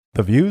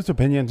The views,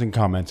 opinions, and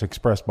comments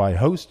expressed by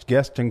hosts,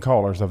 guests, and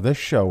callers of this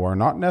show are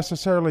not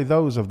necessarily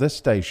those of this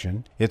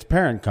station, its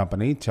parent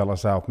company,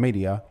 Telesouth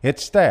Media,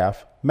 its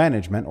staff,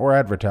 management, or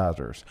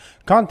advertisers.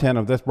 Content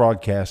of this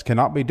broadcast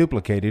cannot be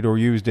duplicated or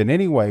used in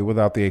any way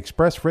without the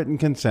express written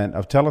consent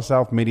of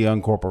Telesouth Media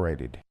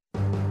Incorporated.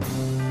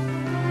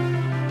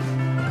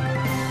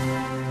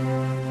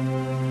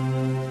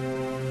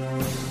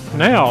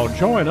 Now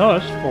join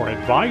us for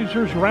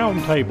Advisors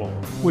Roundtable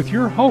with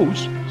your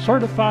hosts,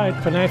 certified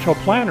financial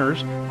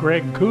planners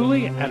Greg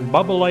Cooley and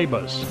Bubba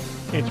Labus.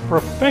 It's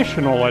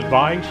professional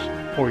advice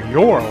for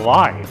your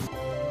life.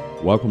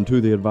 Welcome to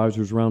the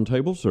Advisors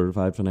Roundtable.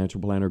 Certified financial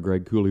planner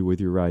Greg Cooley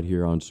with you right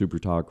here on Super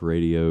Talk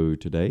Radio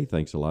today.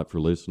 Thanks a lot for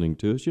listening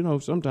to us. You know,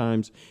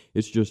 sometimes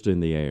it's just in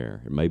the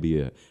air. It may be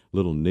a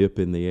little nip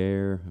in the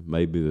air,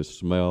 maybe the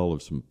smell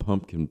of some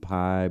pumpkin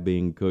pie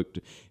being cooked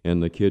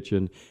in the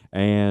kitchen.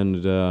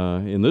 And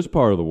in this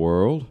part of the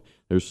world,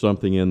 there's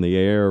something in the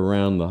air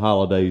around the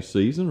holiday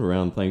season,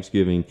 around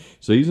Thanksgiving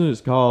season.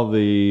 It's called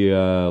the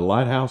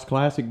Lighthouse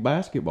Classic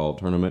Basketball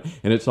Tournament,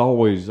 and it's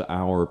always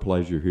our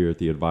pleasure here at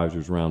the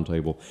Advisors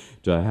Roundtable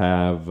to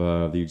have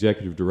the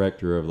Executive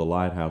Director of the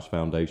Lighthouse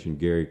Foundation,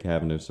 Gary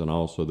Cavendish, and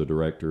also the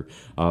Director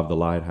of the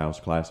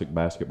Lighthouse Classic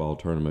Basketball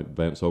Tournament,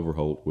 Vince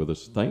Overholt, with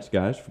us. Thanks,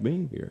 guys, for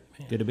being here.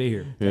 Good to be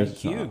here.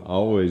 Thank you.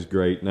 Always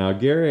great. Now,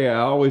 Gary, I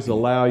always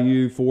allow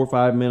you 4 or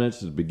 5 minutes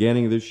at the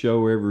beginning of this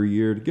show every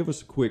year to give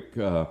us a quick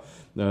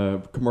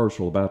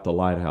commercial about the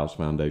Lighthouse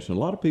Foundation. A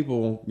lot of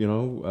people,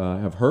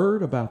 have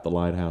heard about the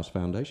Lighthouse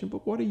Foundation,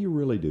 but what do you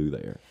really do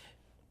there?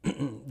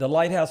 The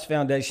Lighthouse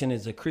Foundation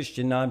is a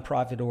Christian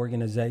nonprofit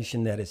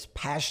organization that is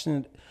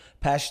passionate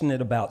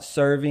about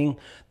serving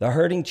the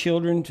hurting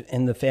children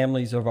and the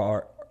families of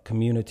our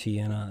community,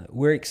 and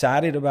we're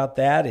excited about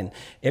that, and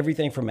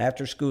everything from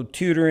after-school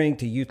tutoring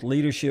to youth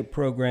leadership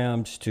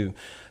programs to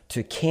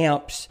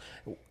camps.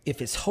 If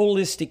it's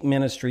holistic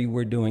ministry,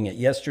 we're doing it.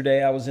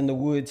 Yesterday, I was in the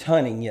woods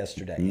hunting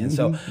yesterday, and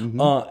so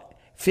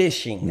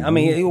fishing. I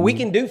mean, we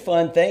can do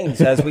fun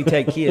things as we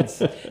take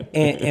kids,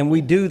 and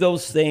we do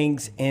those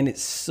things, and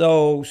it's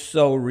so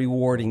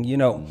rewarding.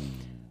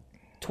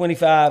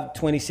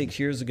 26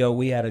 years ago,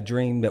 we had a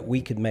dream that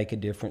we could make a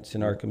difference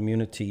in our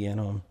community,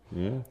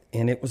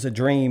 and it was a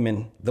dream.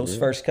 And those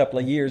first couple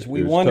of years,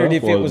 we wondered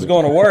if it was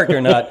going to work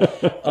or not.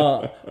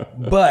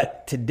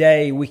 But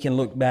today, we can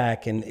look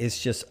back, and it's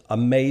just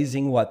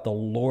amazing what the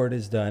Lord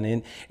has done.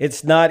 And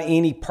it's not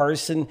any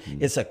person;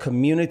 it's a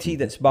community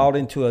that's bought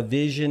into a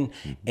vision,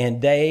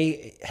 and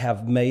they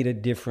have made a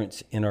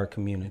difference in our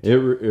community. It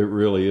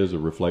really is a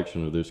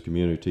reflection of this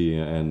community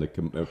and the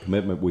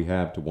commitment we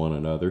have to one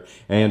another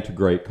and to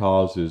great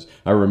causes.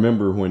 I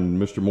remember when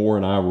Mr. Moore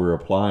and I were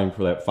applying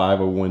for that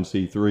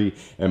 501c3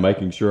 and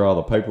making sure all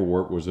the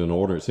paperwork was in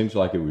order. It seems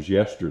like it was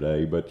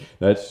yesterday, but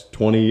that's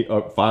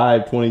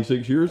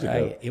 26 years ago.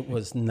 Right. It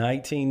was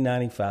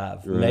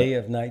 1995, right. May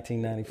of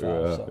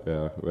 1995.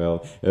 Yeah,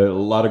 well, a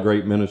lot of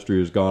great ministry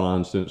has gone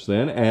on since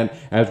then, and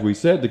as we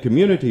said, the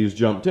community has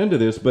jumped into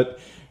this, but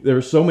there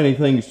are so many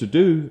things to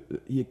do,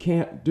 you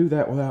can't do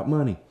that without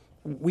money.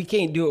 We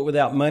can't do it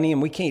without money,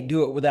 and we can't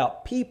do it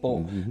without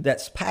people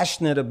that's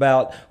passionate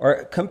about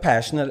or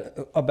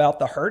compassionate about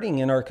the hurting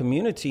in our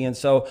community. And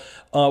so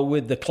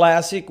with the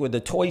Classic, with the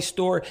toy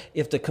store,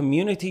 if the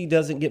community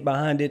doesn't get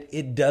behind it,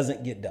 it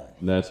doesn't get done.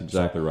 That's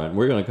exactly right. And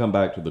we're going to come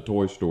back to the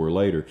toy store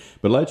later,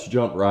 but let's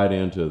jump right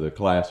into the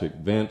Classic.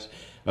 Vince,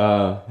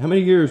 how many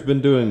years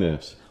been doing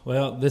this?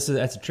 Well, that's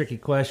a tricky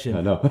question. I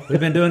know. We've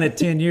been doing it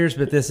 10 years,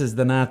 but this is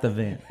the 9th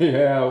event.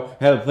 Yeah,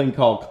 had a thing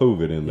called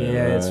COVID in there.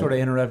 Yeah, right? It sort of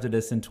interrupted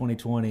us in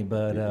 2020,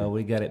 but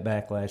we got it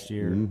back last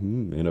year.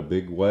 In a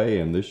big way,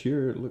 and this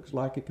year it looks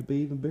like it could be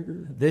even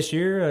bigger. This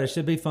year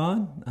should be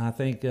fun. I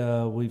think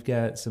we've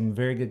got some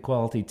very good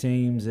quality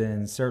teams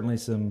and certainly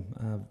some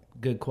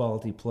good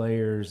quality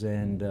players,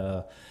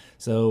 and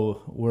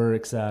so we're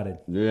excited.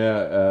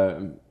 Yeah,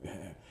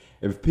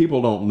 if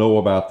people don't know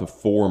about the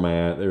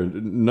format, there are a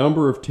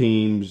number of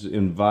teams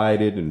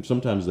invited, and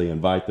sometimes they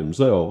invite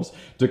themselves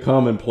to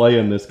come and play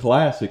in this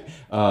Classic.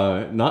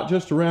 Not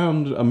just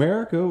around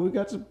America, we've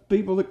got some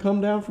people that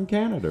come down from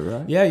Canada,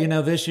 right?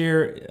 Yeah, this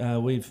year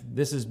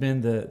this has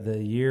been the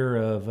year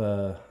of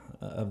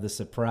the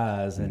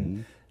surprise,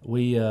 and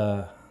we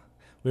were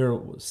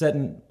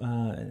setting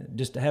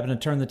just having to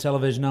turn the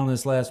television on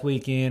this last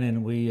weekend,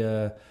 and we.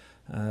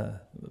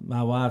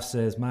 My wife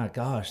says, "My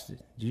gosh, did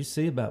you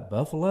see about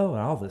Buffalo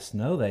and all the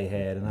snow they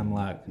had?" And I'm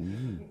like,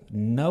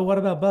 "No, what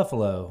about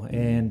Buffalo?"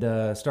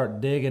 And start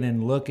digging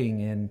and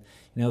looking, and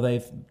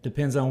they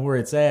depends on where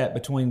it's at,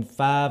 between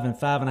 5 and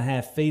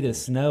 5.5 feet of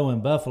snow in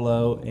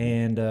Buffalo,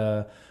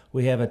 and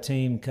we have a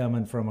team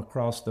coming from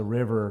across the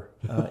river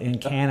in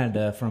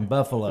Canada from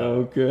Buffalo.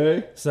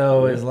 Okay.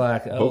 So it's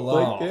like, oh,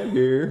 Lord. They get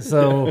here.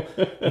 So,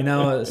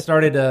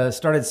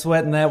 started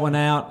sweating that one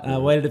out. I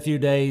waited a few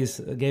days,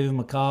 gave him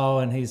a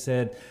call, and he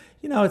said,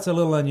 it's a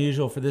little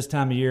unusual for this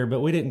time of year, but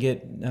we didn't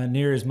get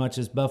near as much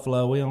as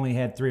Buffalo. We only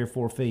had 3 or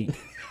 4 feet.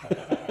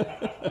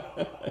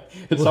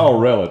 It's all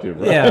relative,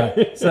 right?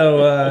 Yeah.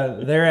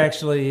 So they're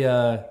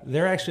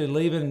actually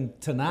leaving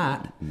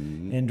tonight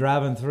and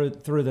driving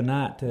through the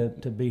night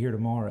to be here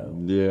tomorrow.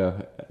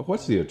 Yeah.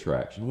 What's the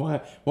attraction?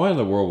 Why in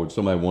the world would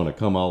somebody want to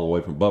come all the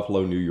way from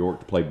Buffalo, New York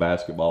to play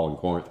basketball in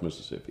Corinth,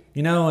 Mississippi?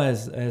 You know,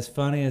 as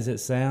funny as it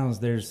sounds,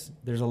 there's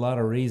a lot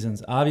of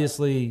reasons.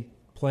 Obviously,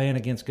 playing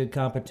against good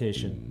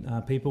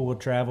competition, people will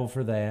travel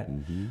for that.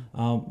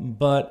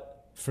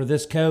 But for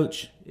this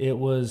coach, it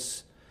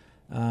was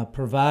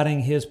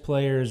providing his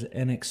players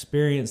an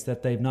experience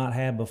that they've not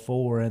had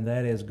before, and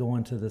that is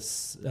going to the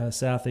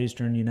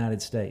southeastern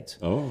United States.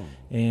 Oh.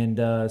 And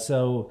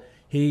so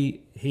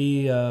he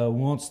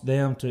wants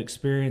them to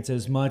experience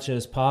as much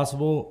as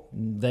possible.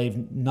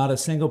 Not a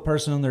single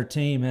person on their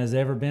team has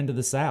ever been to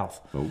the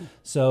South. Oh.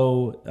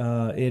 So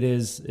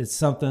it's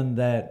something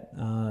that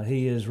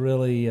he is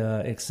really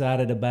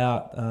excited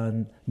about.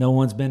 No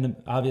one's been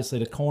obviously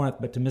to Corinth,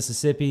 but to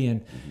Mississippi,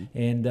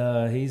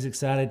 and he's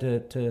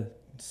excited to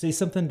see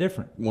something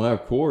different. Well,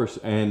 of course.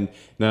 And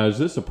now, is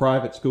this a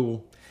private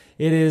school?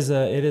 It is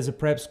a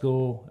prep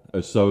school.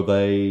 So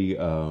they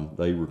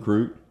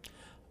recruit?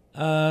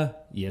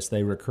 Yes,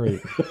 they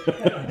recruit.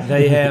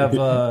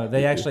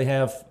 They actually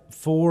have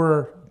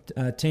 4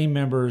 team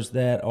members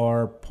that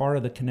are part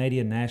of the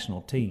Canadian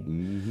national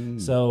team.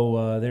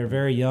 So they're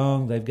very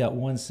young. They've got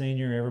 1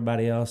 senior.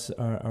 Everybody else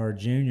are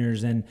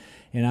juniors. And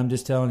I'm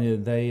just telling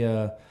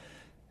you,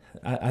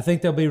 I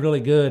think they'll be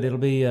really good. It'll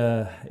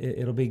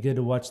be good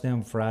to watch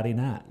them Friday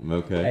night.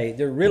 Okay. Hey,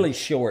 they're really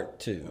short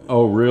too.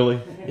 Oh,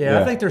 really?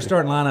 Yeah, I think their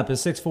starting lineup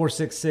is 6'4",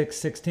 6'6",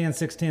 6'10",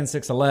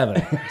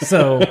 6'10", 6'11".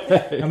 So,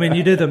 I mean,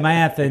 you do the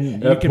math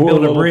and you can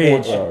build a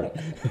bridge.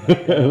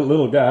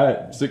 Little guy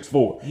at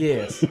 6'4".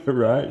 Yes.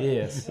 Right?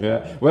 Yes.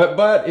 Yeah. Well,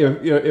 but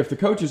if the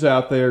coach is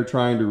out there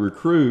trying to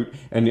recruit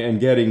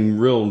and getting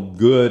real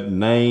good,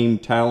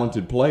 named,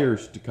 talented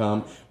players to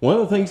come, one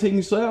of the things he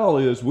can sell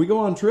is we go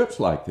on trips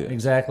like this.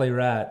 Exactly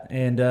right.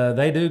 And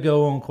they do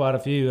go on quite a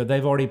few.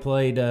 They've already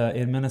played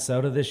in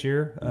Minnesota this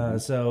year,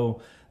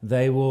 so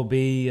they'll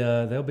be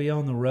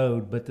on the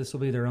road, but this will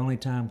be their only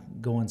time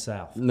going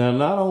south. Now,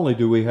 not only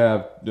do we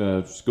have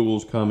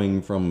schools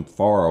coming from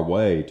far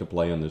away to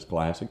play in this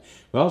classic,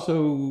 we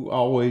also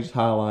always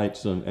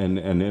highlight and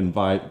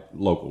invite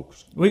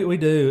locals. We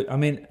do. I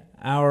mean,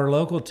 our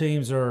local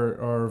teams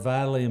are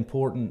vitally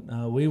important.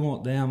 We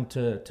want them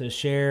to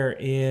share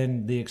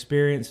in the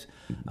experience.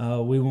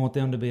 We want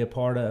them to be a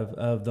part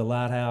of the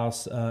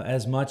Lighthouse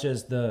as much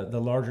as the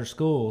larger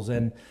schools.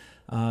 And,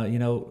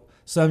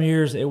 some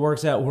years it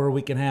works out where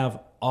we can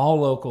have all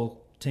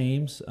local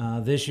teams.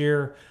 This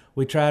year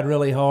we tried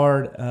really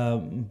hard,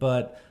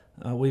 but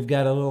we've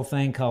got a little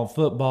thing called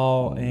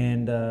football,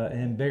 and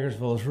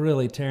Biggersville is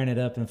really tearing it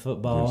up in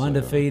football. Yes,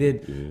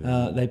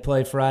 undefeated. They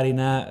play Friday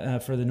night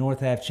for the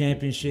North Half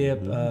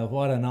Championship.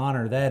 What an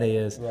honor that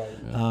is.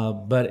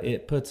 Right. But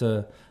it puts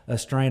a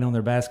strain on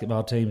their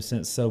basketball team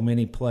since so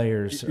many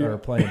players are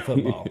playing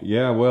football.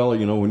 Yeah, well,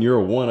 when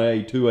you're a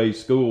 1A, 2A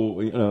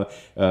school,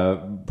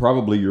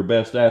 probably your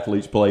best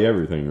athletes play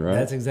everything, right?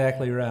 That's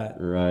exactly right.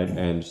 Right,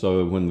 and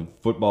so when the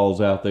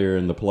football's out there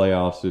in the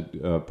playoffs,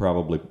 it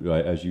probably,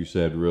 as you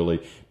said,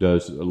 really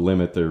does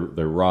limit their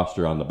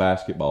roster on the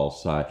basketball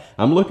side.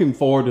 I'm looking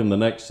forward in the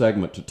next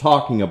segment to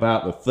talking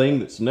about the thing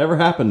that's never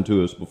happened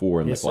to us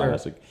before in the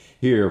Classic. Sir.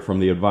 Here from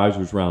the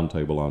Advisors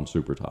Roundtable on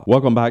Super Talk.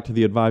 Welcome back to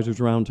the Advisors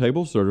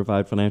Roundtable.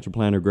 Certified financial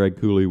planner Greg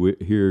Cooley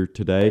here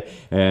today.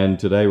 And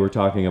today we're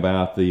talking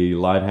about the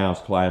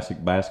Lighthouse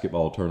Classic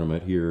basketball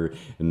tournament here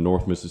in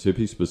North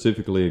Mississippi,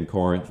 specifically in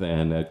Corinth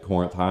and at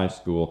Corinth High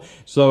School.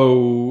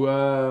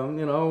 So,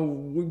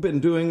 we've been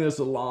doing this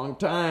a long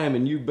time,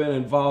 and you've been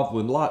involved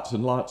with lots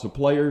and lots of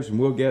players, and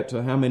we'll get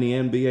to how many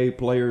NBA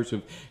players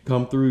have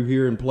come through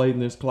here and played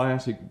in this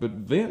Classic. But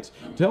Vince,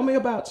 tell me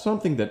about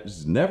something that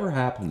has never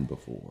happened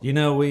before.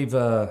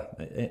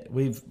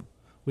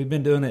 We've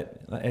been doing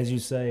it, as you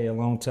say, a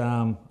long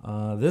time.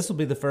 This will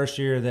be the first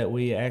year that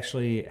we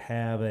actually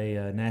have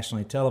a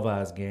nationally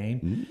televised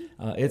game.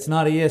 It's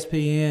not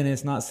ESPN,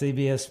 it's not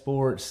CBS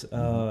Sports,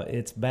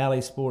 it's Bally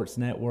Sports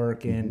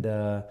Network, and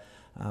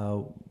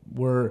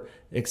we're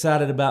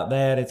excited about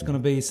that. It's going to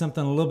be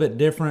something a little bit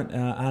different.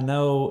 I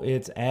know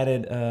it's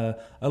added a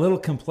little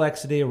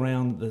complexity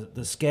around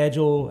the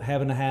schedule,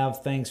 having to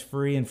have things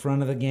free in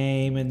front of the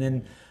game, and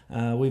then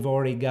we've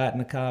already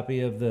gotten a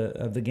copy of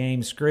the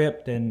game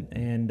script,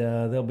 and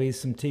there'll be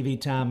some TV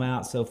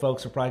timeouts. So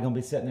folks are probably going to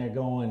be sitting there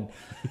going,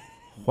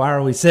 "Why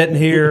are we sitting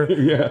here?"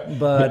 Yeah.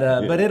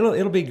 But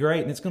it'll be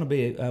great, and it's going to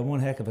be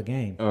one heck of a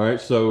game. All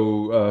right.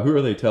 So who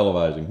are they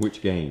televising?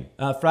 Which game?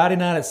 Friday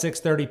night at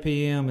 6:30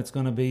 p.m. It's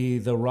going to be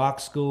the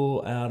Rock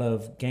School out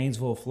of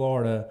Gainesville,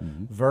 Florida,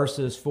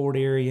 versus Fort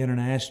Erie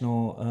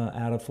International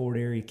out of Fort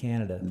Erie,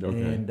 Canada.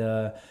 Okay.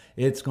 And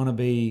it's going to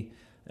be.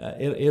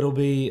 It'll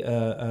be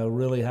a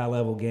really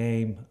high-level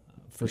game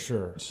for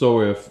sure.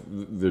 So if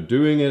they're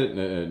doing it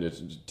and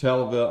it's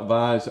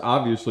televised,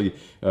 obviously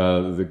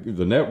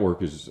the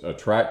network is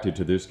attracted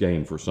to this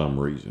game for some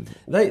reason.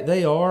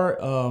 They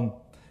are.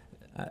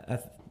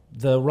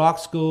 The Rock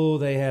School,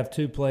 they have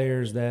 2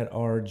 players that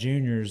are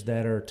juniors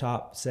that are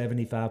top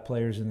 75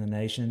 players in the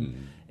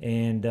nation.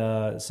 And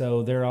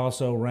so they're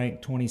also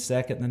ranked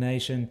 22nd in the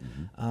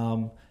nation.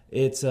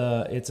 It's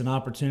an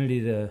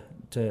opportunity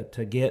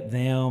to get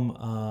them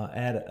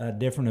at a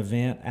different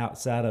event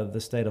outside of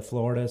the state of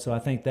Florida. So I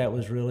think that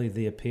was really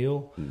the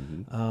appeal.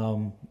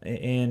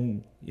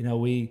 And you know,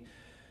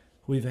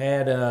 we've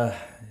had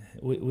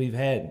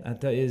I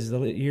tell you, it's the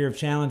year of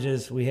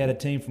challenges. We had a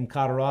team from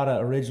Colorado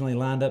originally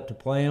lined up to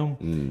play them,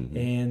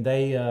 and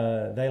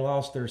they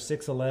lost their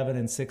 6'11"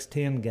 and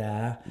 6'10"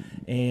 guy,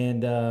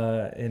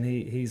 and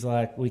he's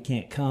like, we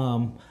can't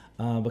come.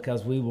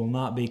 Because we will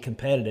not be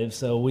competitive,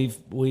 so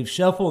we've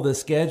shuffled the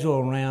schedule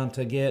around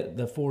to get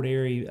the Fort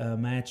Erie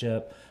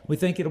matchup. We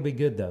think it'll be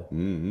good though.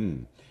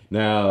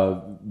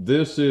 Now,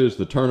 this is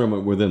the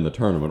tournament within the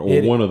tournament,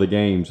 or one of the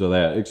games of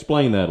that.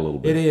 Explain that a little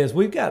bit. It is.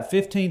 We've got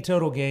 15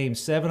 total games,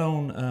 7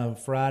 on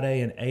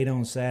Friday and 8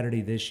 on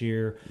Saturday this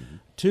year.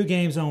 2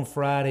 games on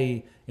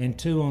Friday and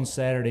 2 on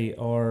Saturday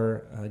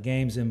are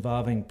games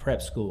involving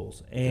prep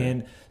schools.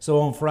 And so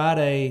on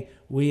Friday,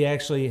 we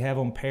actually have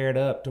them paired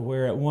up to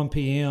where at 1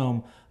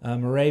 p.m.,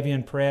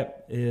 Moravian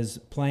Prep is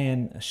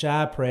playing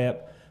Chi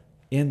Prep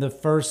in the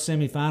first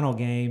semifinal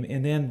game,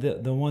 and then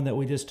the one that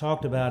we just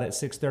talked about at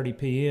 6:30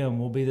 p.m.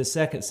 will be the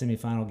second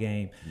semifinal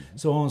game.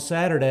 So on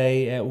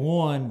Saturday at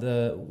 1,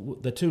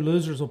 the 2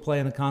 losers will play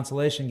in the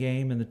consolation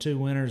game, and the 2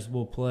 winners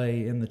will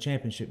play in the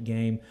championship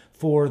game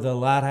for the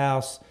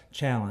Lighthouse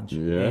Challenge.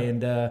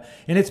 And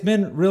it's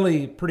been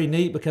really pretty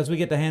neat because we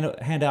get to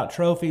hand out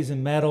trophies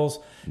and medals.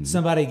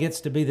 Somebody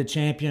gets to be the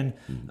champion,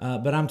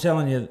 but I'm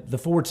telling you, the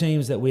 4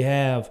 teams that we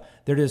have,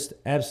 they're just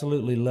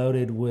absolutely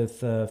loaded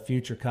with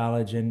future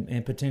college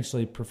and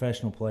potentially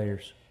professional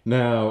players.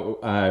 Now,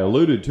 I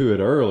alluded to it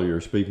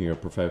earlier, speaking of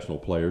professional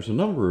players, a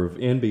number of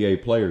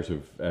NBA players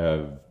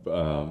have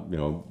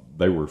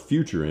they were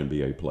future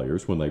NBA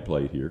players when they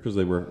played here because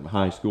they were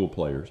high school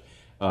players.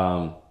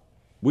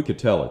 We could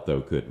tell it,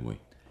 though, couldn't we?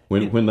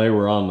 When they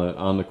were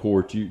on the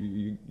court,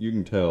 you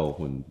can tell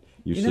when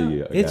you see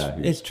a guy.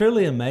 It's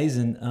truly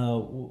amazing.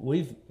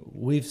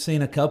 We've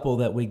seen a couple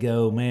that we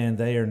go, man,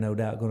 they are no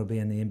doubt going to be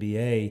in the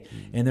NBA,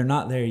 and they're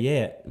not there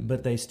yet,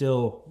 but they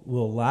still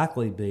will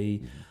likely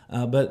be.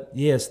 But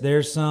yes,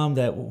 there's some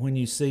that when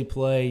you see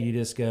play, you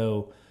just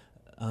go,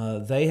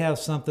 they have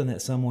something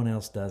that someone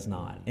else does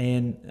not.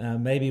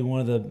 And maybe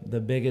one of the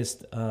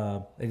biggest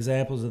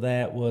examples of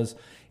that was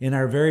in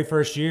our very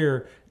first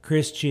year,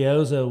 Chris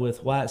Chiozza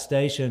with White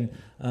Station.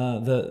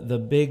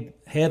 The big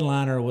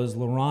headliner was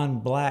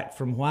LaRon Black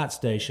from White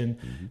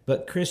Station,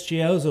 but Chris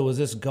Chiozza was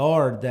this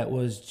guard that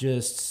was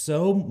just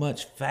so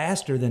much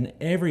faster than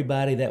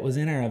everybody that was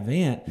in our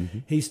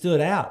event. He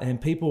stood out,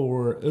 and people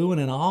were oohing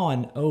and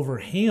awing over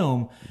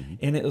him,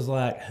 and it was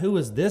like, who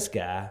is this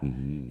guy?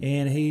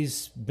 And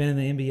he's been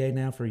in the NBA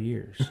now for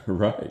years.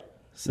 Right.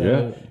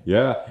 So,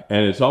 yeah,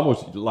 and it's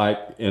almost like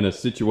in a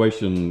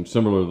situation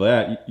similar to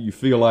that, you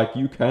feel like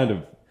you kind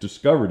of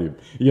discovered him.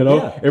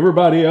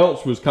 Everybody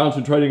else was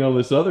concentrating on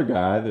this other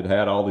guy that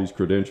had all these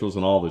credentials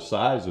and all this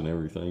size and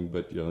everything,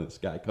 but this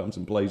guy comes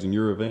and plays in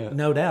your event.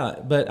 No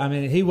doubt. But I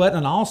mean, he wasn't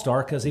an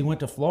all-star because he went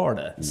to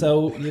Florida.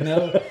 So, but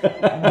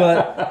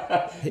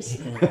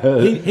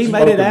he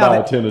made it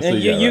out.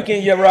 Tennessee,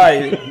 you're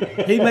right.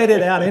 He made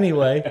it out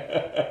anyway.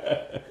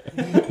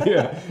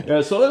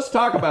 Yeah. So let's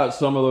talk about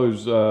some of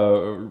those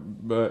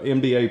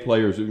NBA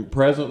players who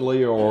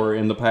presently or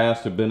in the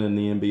past have been in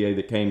the NBA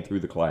that came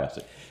through the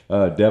Classic.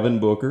 Devin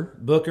Booker.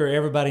 Booker,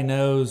 everybody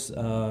knows.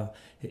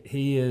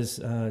 He is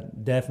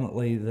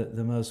definitely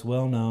the most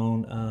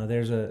well-known.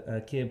 There's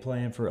a kid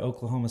playing for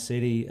Oklahoma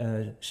City,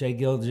 Shai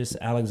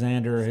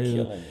Gilgeous-Alexander,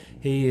 who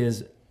he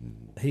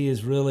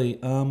is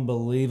really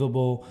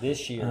unbelievable.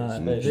 This year,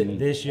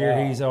 this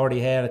year he's already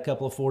had a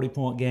couple of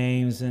 40-point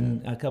games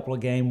and a couple of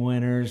game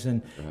winners,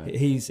 and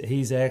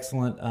he's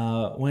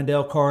excellent.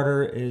 Wendell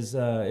Carter is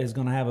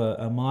going to have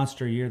a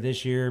monster year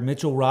this year.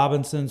 Mitchell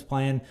Robinson's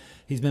playing.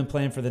 He's been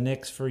playing for the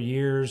Knicks for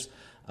years.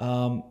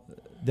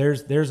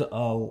 There's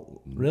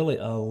really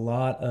a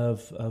lot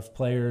of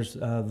players.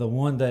 The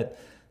one that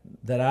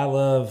I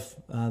love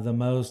the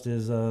most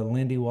is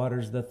Lindy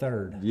Waters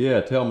III.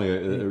 Yeah, tell me.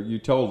 You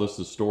told us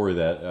the story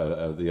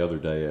that the other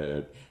day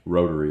at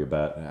Rotary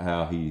about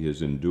how he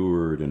has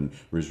endured and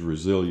his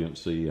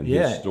resiliency and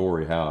his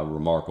story, how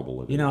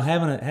remarkable it is.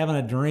 Having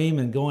a dream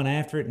and going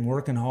after it and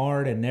working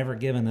hard and never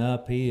giving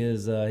up.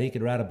 He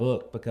could write a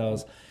book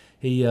because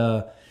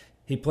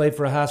he played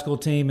for a high school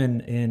team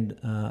in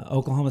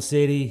Oklahoma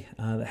City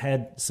that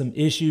had some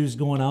issues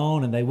going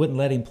on, and they wouldn't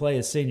let him play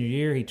his senior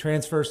year. He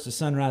transfers to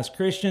Sunrise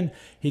Christian.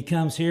 He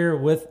comes here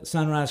with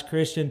Sunrise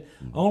Christian,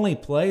 only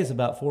plays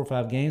about 4 or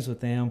 5 games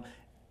with them,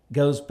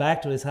 goes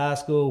back to his high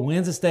school,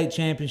 wins a state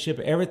championship.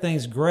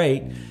 Everything's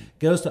great.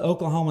 Goes to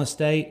Oklahoma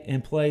State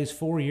and plays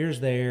 4 years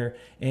there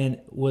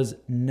and was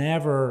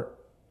never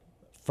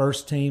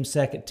first team,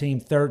 second team,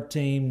 third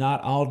team,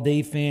 not all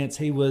defense.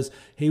 He was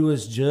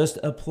just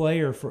a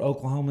player for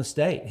Oklahoma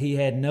State. He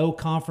had no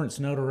conference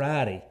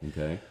notoriety.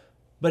 Okay.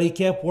 but he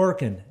kept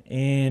working,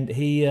 and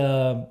he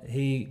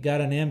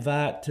got an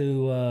invite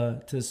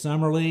to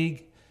Summer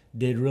League.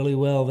 Did really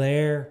well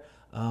there.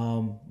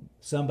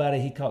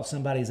 He caught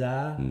somebody's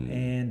eye,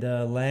 and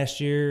last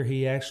year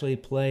he actually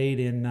played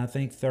in I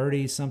think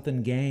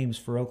 30-something games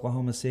for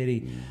Oklahoma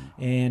City,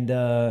 and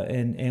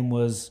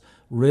was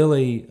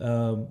really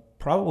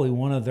probably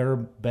one of their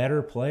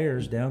better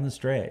players down the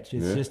stretch.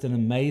 It's just an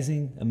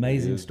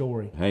amazing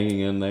story. Hanging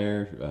in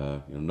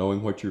there,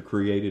 knowing what you're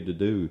created to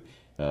do.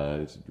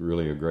 It's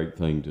really a great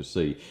thing to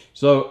see.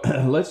 So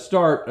let's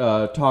start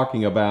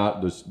talking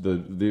about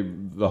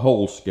the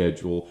whole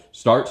schedule.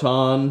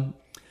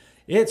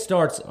 It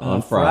starts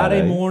on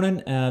Friday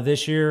morning.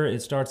 This year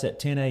it starts at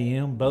 10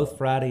 a.m., both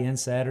Friday and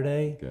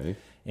Saturday. Okay.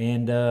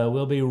 And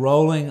we'll be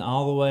rolling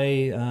all the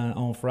way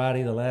on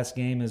Friday. The last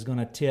game is going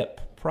to tip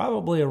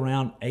probably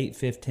around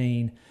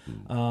 8:15.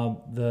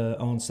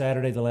 On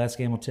Saturday, the last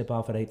game will tip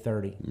off at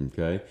 8:30.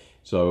 Okay.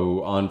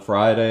 So on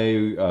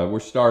Friday, we're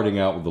starting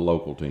out with the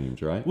local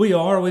teams, right? We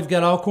are. We've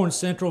got Alcorn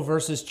Central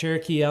versus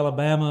Cherokee,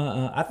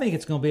 Alabama. I think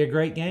it's going to be a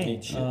great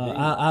game.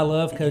 I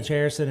love Coach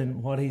Harrison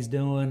and what he's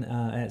doing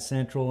at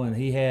Central, and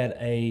he had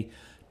a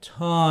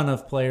ton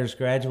of players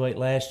graduate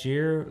last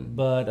year,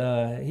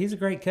 but he's a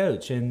great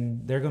coach,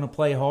 and they're going to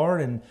play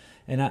hard, and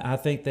I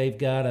think they've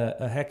got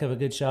a heck of a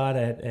good shot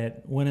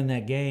at winning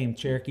that game.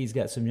 Cherokee's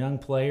got some young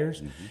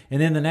players.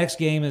 And then the next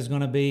game is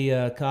going to be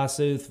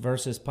Kossuth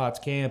versus Potts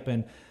Camp,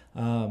 and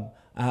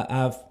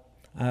I've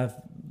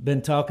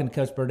been talking to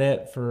Coach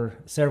Burdett for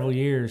several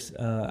years.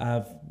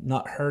 I've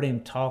not heard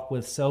him talk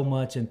with so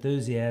much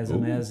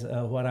enthusiasm as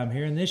what I'm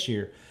hearing this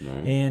year.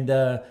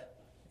 Right.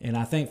 And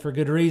I think for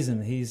good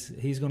reason. He's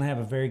going to have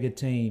a very good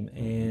team,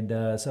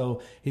 and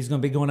so he's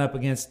going to be going up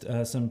against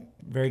some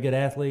very good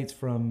athletes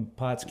from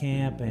Potts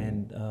Camp,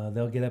 and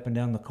they'll get up and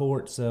down the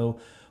court. So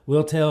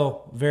we'll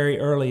tell very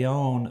early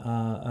on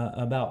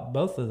about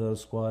both of those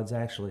squads,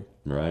 actually.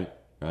 Right.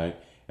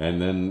 And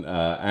then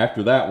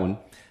after that one,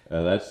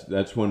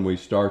 that's when we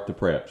start the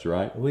preps,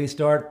 right? We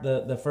start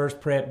the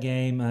first prep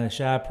game,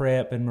 Chi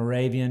Prep and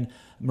Moravian.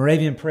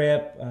 Moravian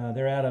Prep,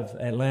 they're out of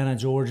Atlanta,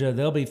 Georgia.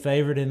 They'll be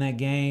favored in that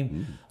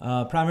game,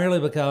 primarily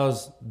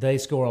because they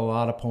score a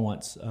lot of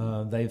points.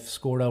 They've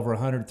scored over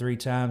 103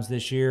 times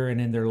this year,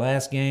 and in their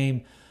last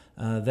game,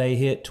 they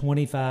hit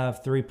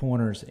 25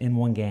 three-pointers in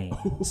one game.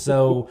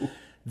 So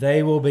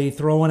they will be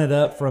throwing it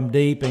up from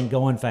deep and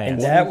going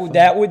fast. And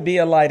that would be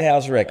a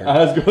Lighthouse record.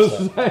 I was going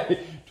to say,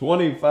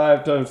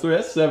 25 times 3,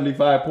 that's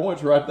 75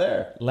 points right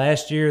there.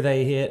 Last year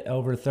they hit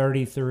over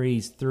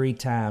 33s 3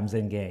 times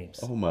in games.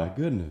 Oh my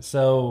goodness.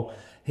 So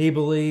he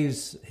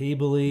believes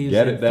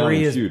Get it down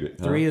and shoot it.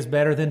 3 is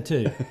better than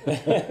 2.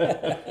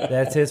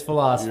 That's his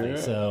philosophy.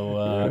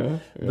 So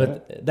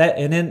but that,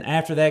 and then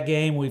after that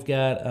game we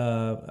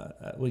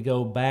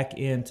go back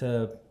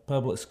into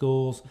public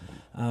schools.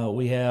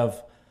 We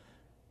have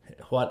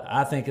what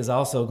I think is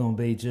also going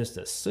to be just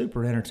a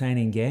super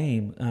entertaining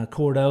game.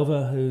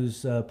 Cordova,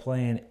 who's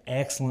playing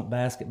excellent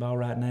basketball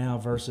right now,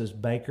 versus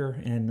Baker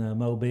in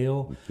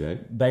Mobile.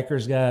 Okay.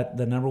 Baker's got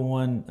the number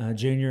 1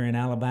 junior in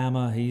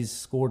Alabama. He's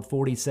scored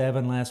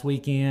 47 last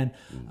weekend.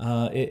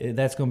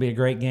 That's going to be a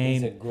great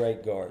game. He's a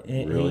great guard.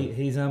 Really?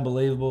 He's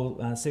unbelievable.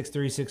 6'3",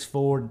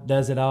 6'4",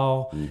 does it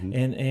all.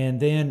 And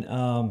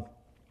then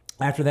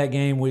after that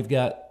game, we've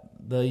got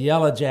the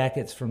Yellow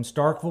Jackets from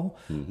Starkville,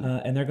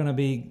 and they're going to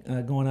be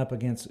going up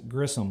against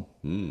Grissom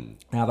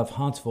out of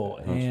Huntsville.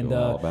 And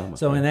Alabama.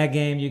 So in that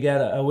game, you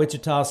got a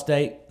Wichita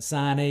State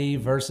signee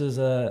versus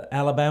a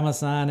Alabama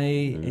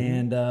signee,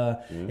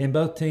 and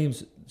both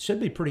teams should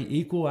be pretty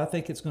equal. I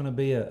think it's going to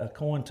be a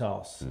coin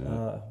toss.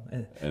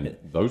 And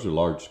those are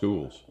large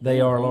schools. They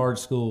are large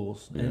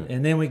schools.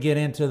 And then we get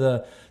into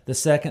the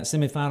second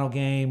semifinal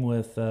game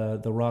with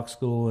the Rock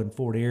School in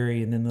Fort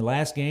Erie, and then the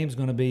last game is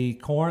going to be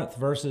Corinth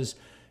versus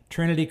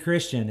Trinity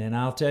Christian, and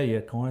I'll tell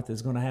you, Corinth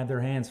is going to have their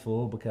hands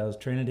full because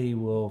Trinity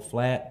will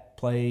flat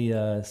play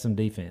some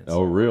defense.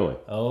 Oh, really?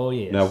 Oh,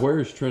 yes. Now, where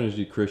is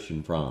Trinity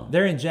Christian from?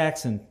 They're in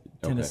Jackson,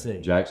 Tennessee.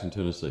 Okay. Jackson,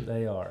 Tennessee.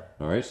 They are.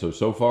 All right,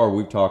 so far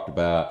we've talked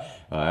about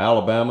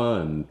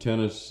Alabama and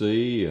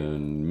Tennessee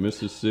and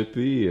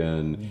Mississippi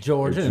and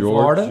Georgia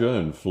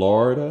and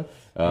Florida.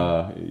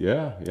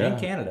 And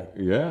Canada.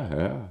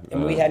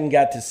 And we hadn't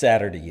got to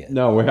Saturday yet.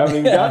 No, we haven't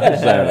even got to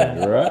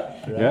Saturday, right?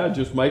 Yeah,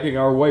 just making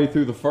our way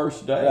through the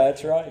first day.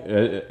 That's right.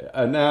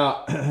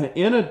 Now,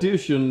 in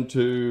addition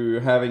to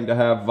having to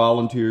have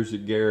volunteers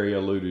that Gary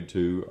alluded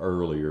to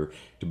earlier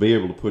to be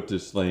able to put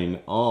this thing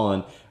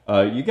on,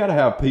 you got to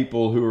have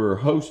people who are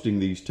hosting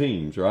these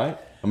teams, right?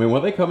 I mean,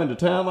 when they come into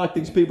town, like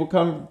these people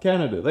come from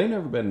Canada, they've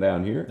never been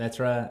down here. That's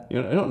right.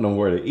 You know, they don't know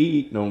where to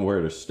eat, know where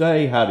to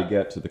stay, how to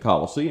get to the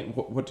Coliseum,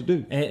 what to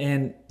do.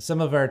 And some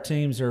of our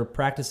teams are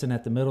practicing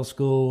at the middle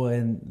school,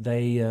 and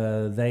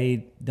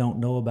they don't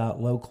know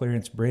about low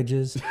clearance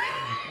bridges.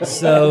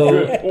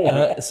 So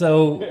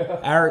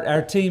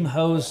our team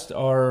hosts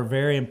are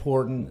very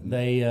important.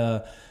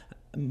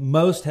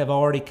 most have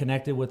already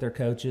connected with their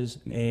coaches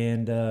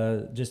and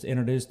just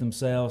introduced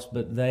themselves,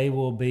 but they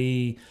will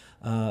be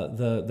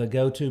the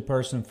go-to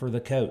person for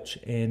the coach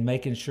and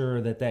making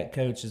sure that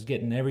coach is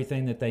getting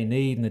everything that they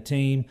need in the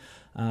team.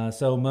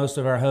 So most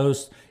of our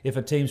hosts, if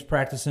a team's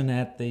practicing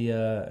at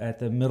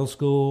the middle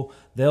school,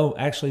 they'll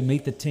actually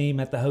meet the team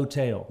at the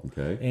hotel.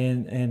 Okay.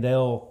 And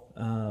they'll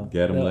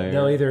get them there.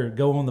 They'll either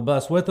go on the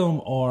bus with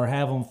them or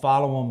have them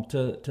follow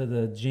them to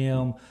the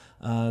gym.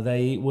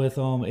 They eat with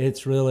them.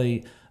 It's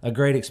really a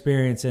great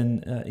experience,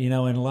 and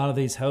and a lot of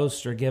these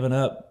hosts are giving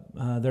up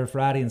their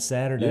Friday and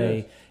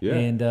Saturday,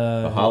 and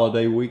a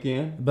holiday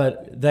weekend.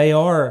 But they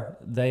are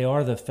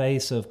the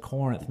face of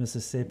Corinth,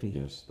 Mississippi.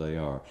 Yes, they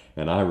are,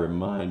 and I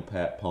remind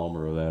Pat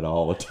Palmer of that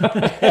all the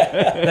time.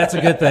 That's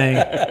a good thing.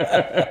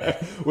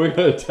 We're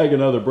going to take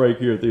another break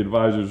here at the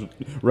Advisors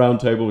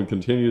Roundtable and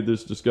continue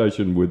this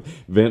discussion with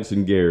Vince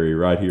and Gary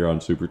right here on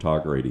Super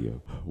Talk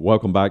Radio.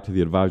 Welcome back to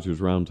the Advisors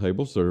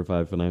Roundtable.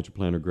 Certified Financial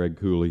Planner Greg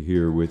Cooley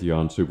here with you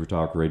on Super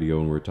Talk Radio,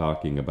 and we're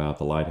talking about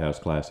the Lighthouse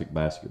Classic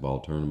Basketball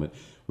Tournament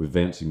with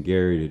Vince and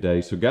Gary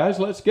today. So, guys,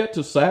 let's get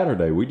to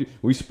Saturday.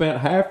 We spent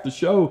half the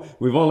show.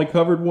 We've only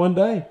covered one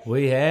day.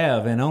 We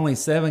have, and only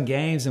 7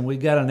 games, and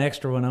we've got an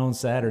extra one on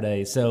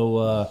Saturday.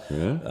 So,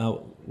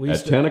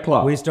 at 10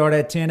 o'clock. We start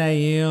at 10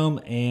 a.m.,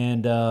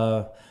 and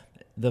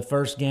the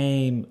first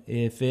game,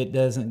 if it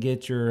doesn't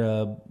get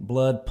your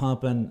blood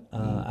pumping,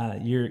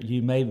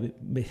 you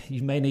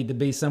may need to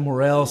be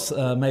somewhere else,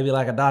 maybe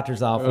like a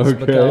doctor's office,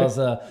 because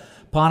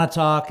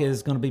Pontotoc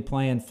is going to be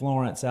playing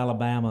Florence,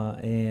 Alabama,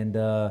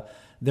 and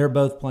they're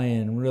both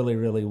playing really,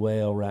 really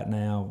well right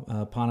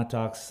now.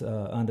 Pontotoc's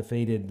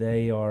undefeated.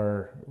 They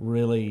are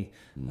really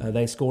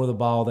they score the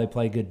ball. They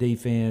play good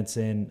defense,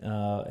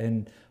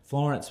 and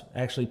Florence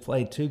actually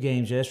played 2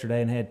 games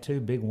yesterday and had 2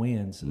 big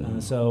wins.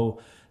 So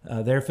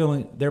they're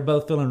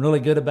both feeling really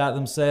good about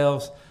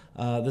themselves.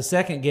 The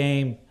second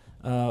game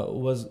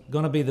was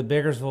going to be the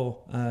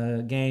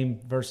Biggersville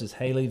game versus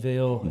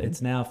Haleyville.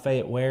 It's now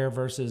Fayette Ware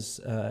versus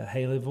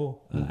Haleyville,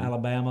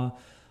 Alabama.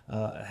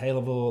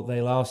 Haleyville,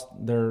 they lost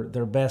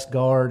their best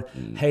guard.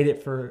 Hate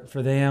it for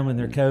them and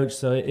their coach.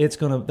 So that's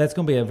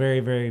gonna be a very,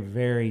 very,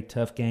 very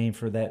tough game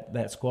for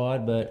that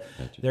squad. But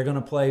they're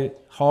gonna play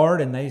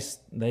hard, and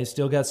they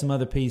still got some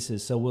other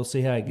pieces. So we'll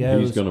see how it goes.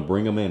 He's gonna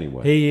bring them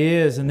anyway. He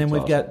is, and then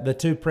we've got the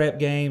 2 prep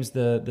games,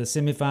 the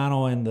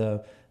semifinal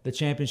and the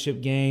championship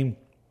game.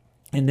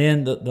 And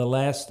then the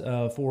last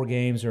 4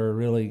 games are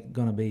really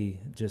going to be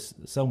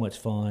just so much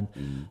fun.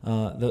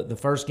 The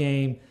first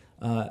game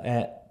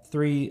at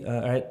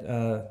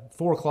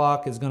 4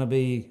 o'clock is going to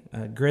be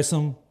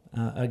Grissom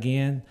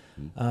again.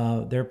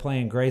 They're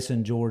playing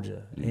Grayson,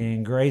 Georgia,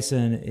 and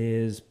Grayson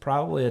is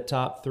probably a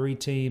top 3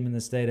 team in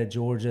the state of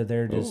Georgia.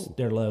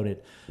 They're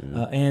loaded,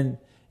 and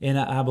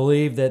I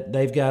believe that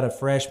they've got a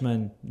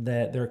freshman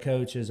that their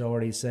coach is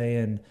already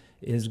saying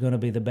is going to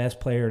be the best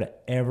player to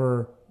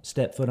ever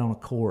step foot on a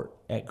court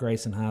at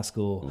Grayson High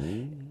School,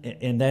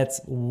 and that's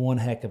one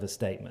heck of a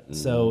statement.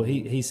 So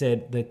he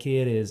said the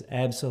kid is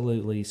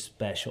absolutely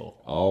special.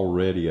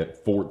 Already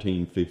at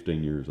 14,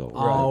 15 years old.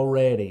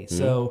 Already.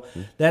 So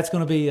that's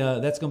going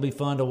to be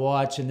fun to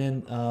watch. And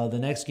then the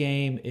next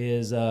game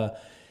is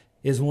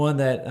one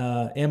that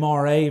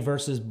MRA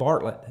versus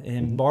Bartlett,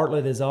 and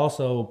Bartlett is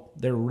also,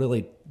 they're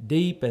really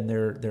deep and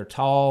they're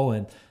tall,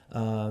 and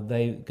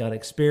they got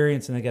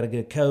experience and they got a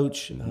good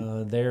coach.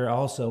 They're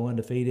also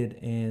undefeated,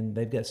 and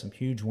they've got some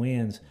huge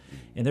wins.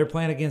 And they're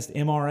playing against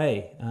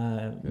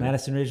MRA.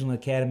 Madison Regional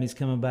Academy's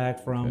coming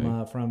back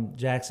from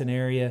Jackson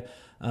area.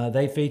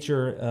 They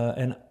feature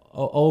an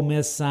Ole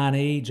Miss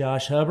signee,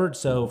 Josh Hubbard.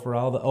 So for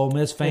all the Ole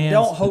Miss fans, and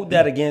don't hold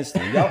that against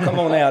them. Y'all come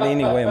on out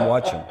anyway and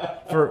watch them.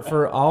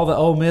 For all the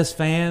Ole Miss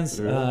fans,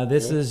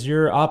 this is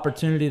your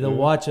opportunity to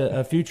watch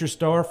a future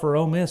star for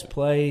Ole Miss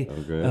play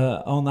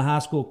on the high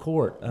school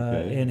court.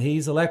 And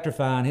he's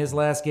electrifying. His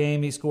last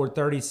game, he scored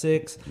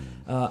 36.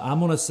 I'm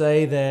going to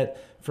say that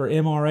for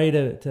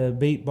MRA to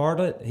beat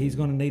Bartlett, he's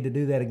going to need to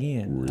do that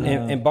again.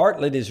 And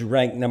Bartlett is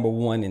ranked number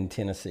 1 in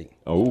Tennessee.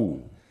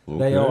 Oh. Okay.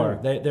 They are.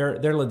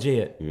 They're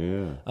legit.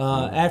 Yeah.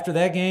 After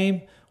that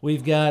game,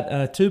 we've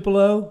got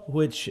Tupelo,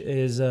 which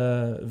is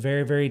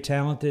very, very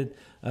talented,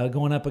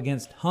 going up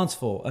against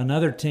Huntsville,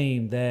 another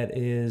team that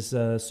is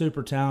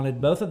super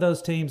talented. Both of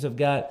those teams have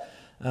got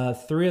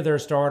 3 of their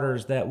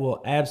starters that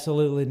will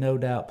absolutely, no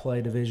doubt,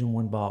 play Division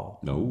I ball.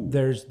 No.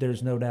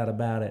 There's no doubt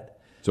about it.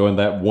 So in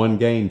that one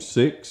game,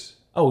 6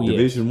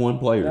 Division I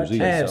players.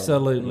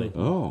 Absolutely.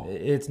 Oh.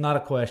 It's not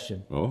a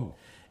question. Oh.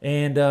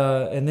 And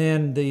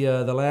then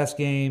the last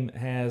game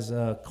has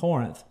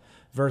Corinth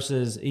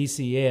versus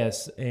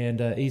ECS, and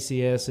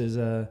ECS is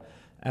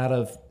out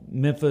of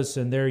Memphis,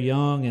 and they're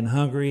young and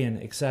hungry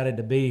and excited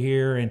to be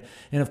here. And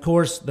of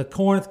course, the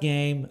Corinth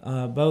game,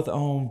 both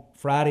on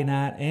Friday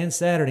night and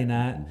Saturday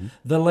night,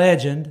 the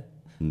legend,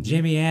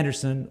 Jimmy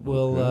Anderson,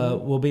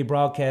 will be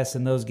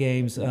broadcasting those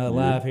games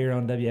live here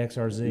on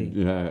WXRZ.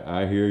 Yeah,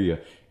 I hear you.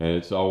 and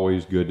it's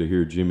always good to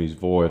hear Jimmy's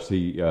voice.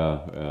 He,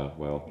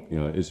 well, you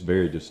know, it's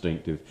very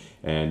distinctive.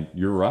 And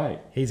you're right.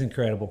 He's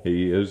incredible.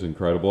 He is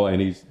incredible, and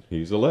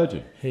he's a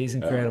legend. He's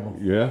incredible.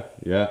 Yeah.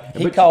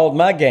 He called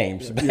my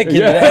games back in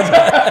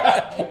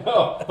that time.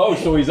 Oh,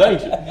 so he's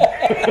ancient.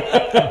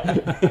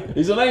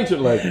 He's an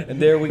ancient legend.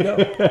 And there we go.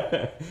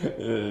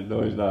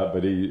 No, he's not,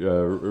 but he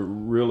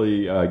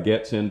really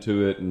gets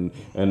into it and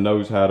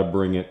knows how to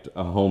bring it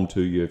home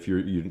to you if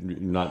you're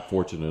not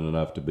fortunate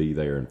enough to be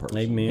there in person.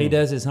 Amen. He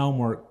does his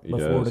homework He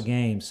before does. the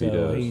game, He so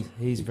does.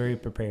 he's very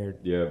prepared.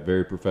 Yeah,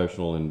 very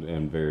professional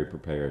and very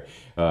prepared.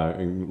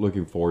 And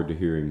looking forward to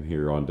hearing him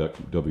here on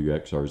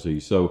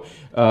WXRZ. So,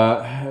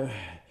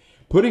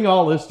 putting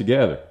all this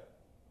together,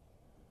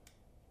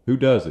 who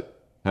does it?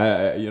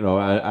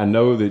 I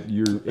know that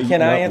you're.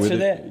 Can I answer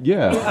that?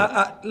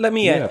 Yeah. Let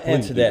me Yeah, please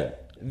answer do that.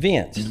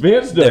 Vince.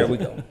 Vince does There it. we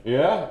go.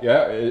 Yeah.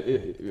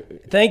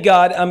 Thank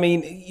God. I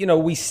mean,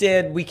 we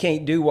said we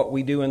can't do what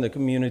we do in the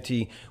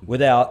community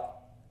without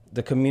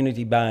the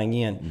community buying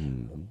in.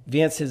 Mm-hmm.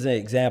 Vince is an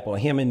example.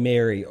 Him and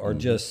Mary are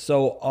just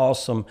so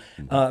awesome.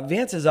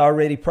 Vince has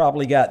already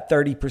probably got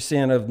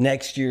 30% of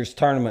next year's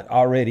tournament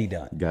already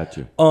done.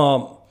 Gotcha.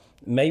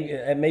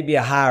 Maybe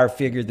a higher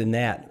figure than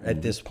that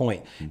at this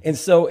point. And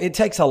so it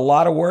takes a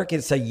lot of work.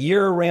 It's a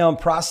year-round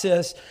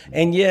process.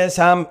 And yes,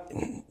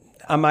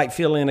 I might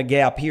fill in a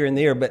gap here and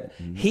there, but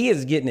he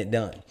is getting it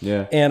done.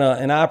 Yeah. And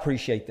I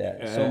appreciate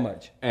that so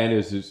much. And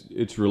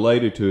it's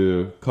related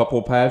to a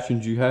couple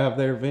passions you have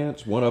there,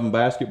 Vince. One of them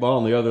basketball,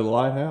 and the other the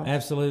Lighthouse.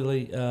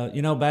 Absolutely.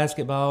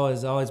 Basketball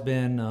has always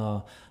been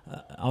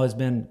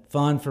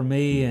fun for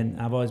me, and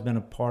I've always been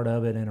a part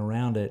of it and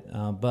around it.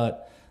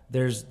 But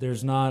there's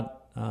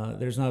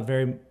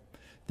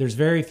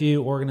very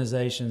few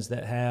organizations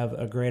that have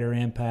a greater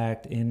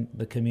impact in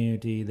the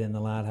community than the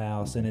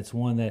Lighthouse, and it's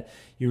one that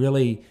you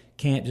really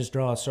can't just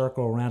draw a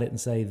circle around it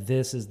and say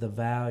this is the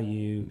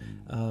value.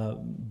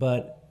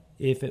 But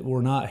if it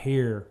were not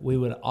here, we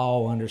would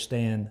all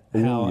understand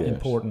how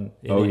important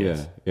it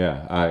is.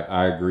 Yeah.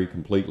 I agree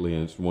completely,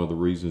 and it's one of the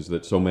reasons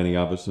that so many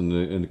of us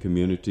in the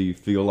community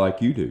feel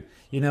like you do.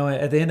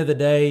 At the end of the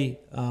day,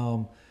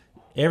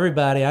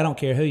 everybody, I don't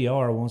care who you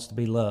are, wants to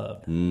be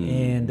loved.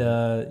 And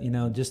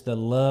just the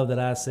love that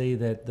I see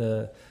that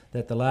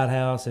the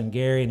Lighthouse and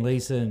Gary and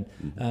Lisa and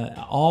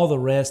all the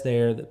rest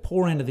there that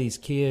pour into these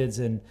kids,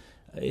 and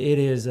it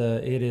is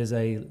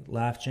a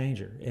life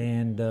changer.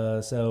 And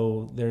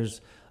so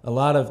there's a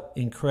lot of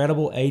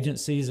incredible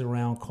agencies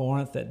around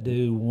Corinth that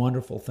do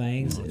wonderful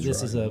things.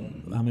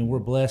 We're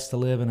blessed to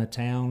live in a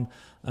town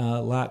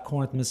like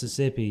Corinth,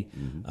 Mississippi,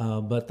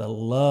 but the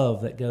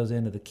love that goes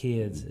into the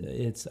kids,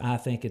 I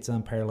think it's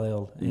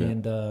unparalleled,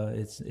 and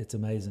it's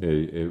amazing.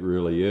 It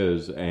really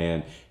is.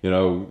 And there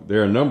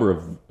are a number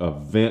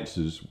of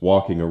Vinces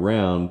walking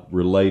around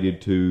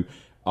related to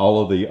all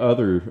of the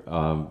other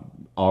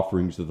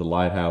offerings that the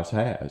Lighthouse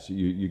has.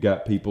 You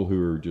got people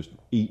who are just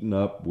eaten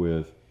up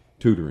with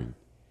tutoring.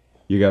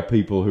 You got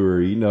people who are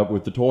eating up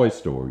with the toy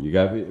store. You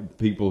got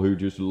people who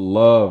just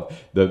love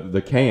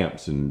the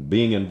camps and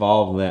being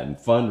involved in that and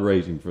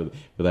fundraising for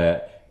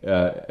that.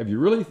 Have you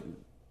really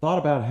thought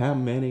about how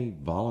many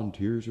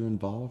volunteers are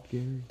involved,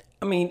 Gary?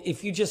 I mean,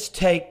 if you just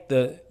take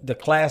the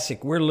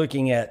classic, we're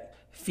looking at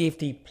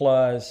 50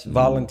 plus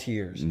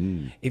volunteers.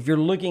 If you're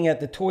looking at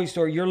the toy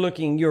store,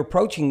 you're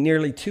approaching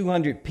nearly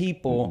 200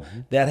 people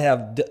that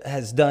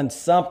has done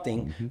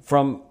something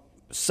from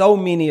so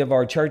many of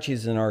our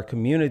churches in our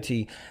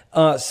community.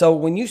 So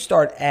when you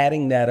start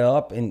adding that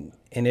up and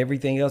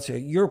everything else,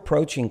 you're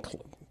approaching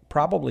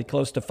probably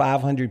close to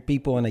 500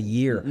 people in a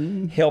year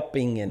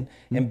helping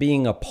and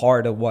being a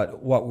part of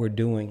what we're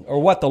doing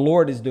or what the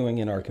Lord is doing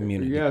in our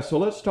community. Yeah, so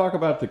let's talk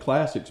about the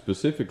Classic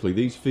specifically.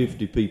 These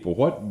 50 people,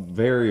 what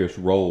various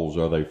roles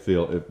are they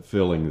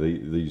filling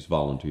these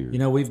volunteers?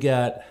 We've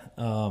got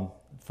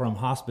from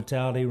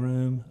hospitality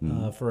room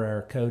for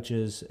our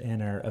coaches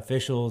and our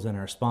officials and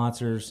our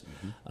sponsors.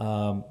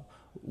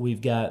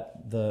 We've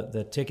got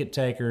the ticket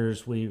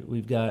takers.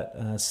 We've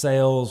got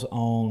sales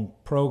on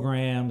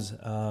programs.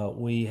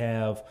 We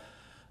have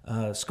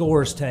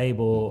scores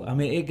table. I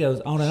mean, it goes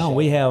on and on.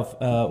 We have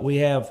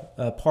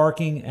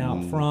parking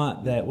out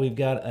front that we've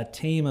got a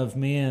team of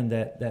men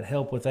that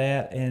help with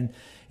that, and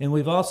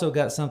we've also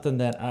got something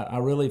that I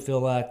really feel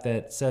like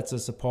that sets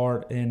us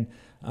apart. And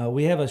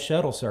we have a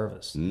shuttle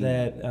service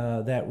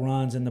that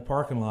runs in the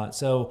parking lot.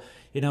 So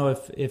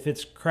if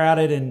it's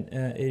crowded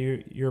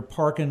and you're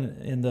parking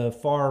in the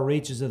far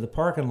reaches of the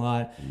parking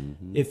lot,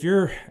 if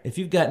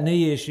you've got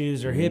knee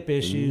issues or hip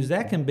issues,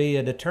 that can be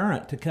a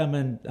deterrent to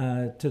coming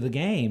to the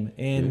game.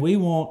 And we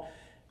want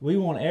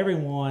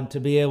everyone to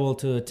be able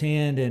to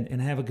attend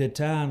and have a good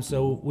time.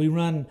 So we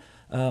run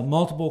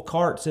multiple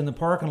carts in the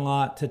parking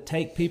lot to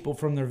take people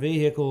from their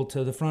vehicle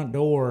to the front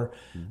door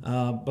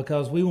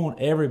because we want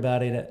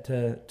everybody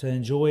to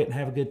enjoy it and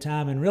have a good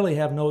time and really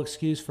have no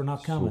excuse for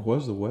not coming. So what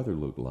does the weather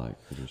look like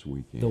for this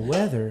weekend? The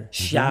weather?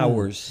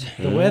 Showers.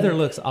 The weather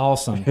looks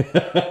awesome.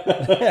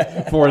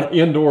 For an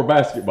indoor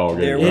basketball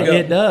game.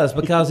 It does,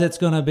 because it's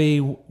going to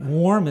be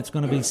warm. It's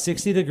going to be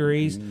 60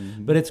 degrees,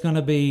 but it's going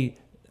to be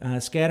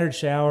scattered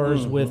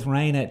showers with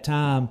rain at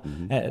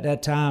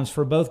times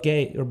for both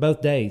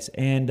days,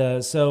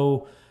 and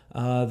so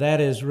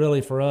that is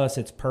really for us.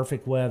 It's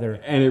perfect weather,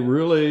 And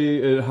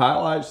it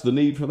highlights the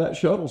need for that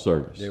shuttle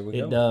service. There we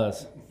go. it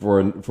does.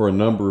 For a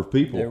number of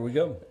people. There we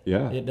go.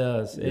 Yeah. It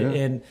does,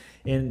 Yeah.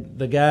 and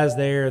the guys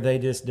there, they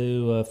just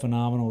do a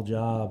phenomenal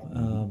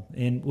job.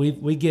 And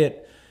we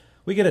get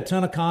a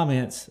ton of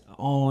comments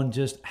on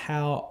just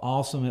how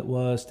awesome it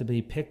was to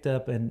be picked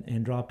up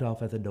and dropped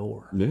off at the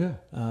door. Yeah.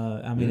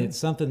 I mean, it's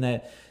something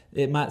that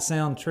it might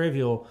sound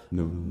trivial,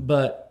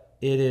 but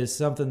it is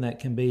something that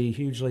can be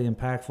hugely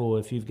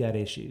impactful if you've got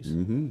issues.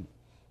 Mm-hmm.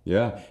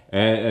 Yeah,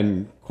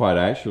 and quite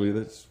actually,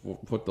 that's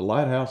what the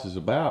Lighthouse is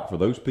about, for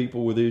those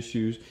people with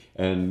issues,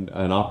 and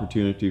an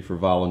opportunity for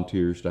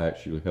volunteers to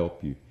actually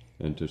help you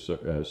and to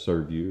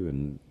serve you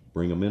and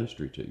bring a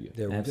ministry to you.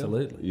 There we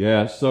Absolutely.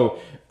 Yeah, so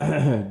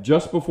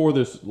just before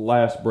this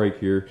last break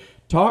here,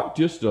 talk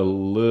just a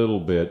little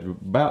bit,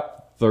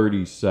 about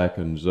 30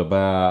 seconds,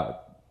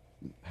 about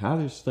how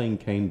this thing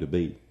came to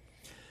be.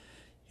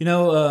 You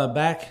know,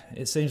 back,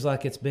 it seems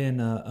like it's been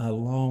a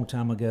long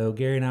time ago.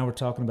 Gary and I were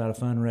talking about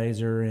a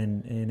fundraiser,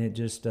 and it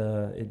just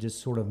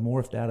sort of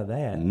morphed out of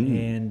that.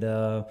 And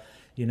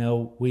you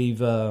know,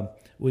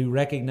 we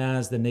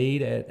recognized the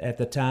need at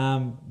the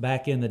time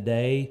back in the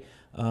day.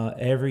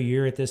 Every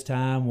year at this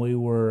time, we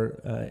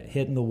were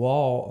hitting the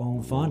wall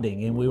on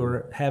funding, and we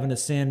were having to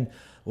send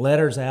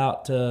letters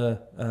out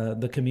to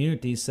the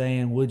community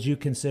saying, "Would you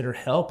consider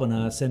helping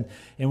us?" And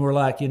we're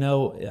like, you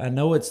know, I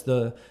know it's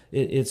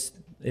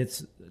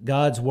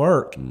God's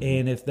work,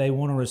 and if they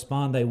want to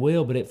respond, they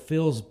will. But it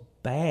feels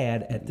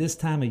bad at this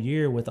time of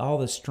year with all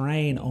the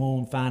strain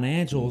on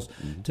financials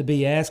to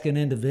be asking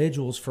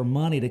individuals for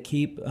money to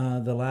keep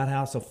the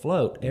Lighthouse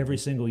afloat every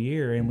single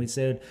year. And we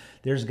said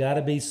there's got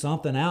to be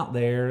something out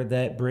there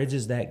that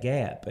bridges that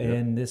gap,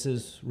 and this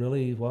is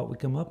really what we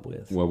come up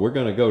with. Well, we're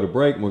going to go to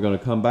break, and we're going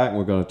to come back, and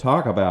we're going to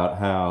talk about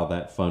how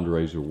that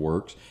fundraiser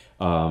works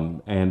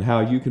and how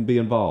you can be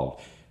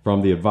involved.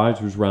 From the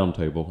Advisors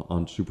Roundtable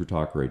on Super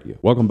Talk Radio.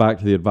 Welcome back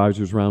to the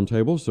Advisors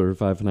Roundtable.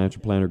 Certified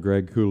Financial Planner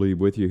Greg Cooley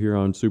with you here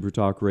on Super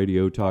Talk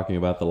Radio, talking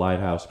about the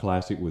Lighthouse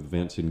Classic with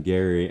Vince and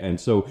Gary.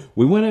 And so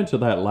we went into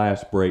that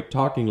last break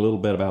talking a little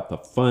bit about the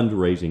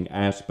fundraising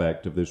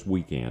aspect of this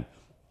weekend.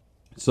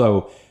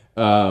 So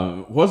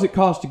what does it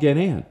cost to get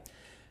in?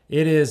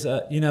 It is,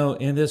 you know,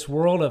 in this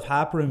world of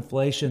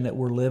hyperinflation that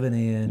we're living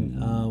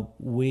in,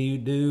 we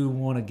do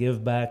want to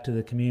give back to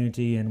the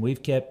community, and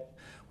we've kept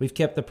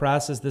the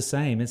prices the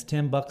same. It's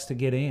 $10 to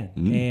get in.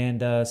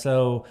 And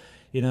so,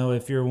 you know,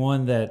 if you're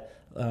one that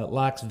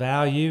likes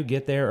value,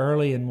 get there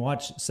early and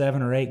watch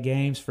 7 or 8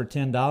 games for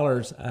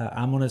 $10.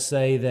 I'm going to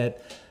say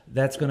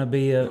that's going to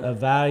be a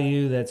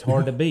value that's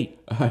hard to beat.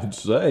 I'd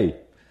say.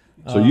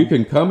 So you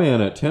can come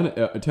in at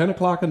 10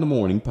 o'clock in the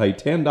morning, pay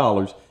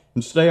 $10,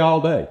 and stay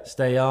all day.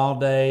 Stay all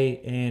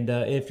day. And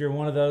if you're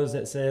one of those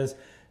that says,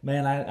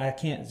 man, I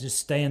can't just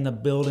stay in the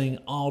building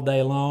all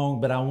day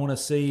long, but I want to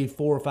see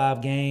 4 or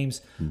 5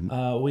 games.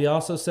 We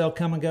also sell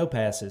come and go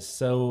passes.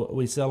 So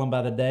we sell them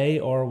by the day,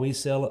 or we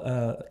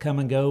sell come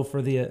and go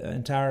for the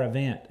entire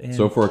event. And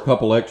So for a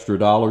couple extra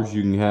dollars,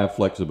 you can have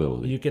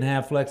flexibility. you can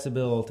have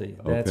flexibility.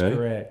 That's Okay.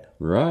 correct.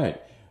 Right.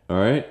 All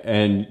right.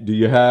 And do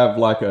you have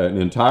like an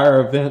entire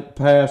event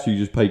pass, or you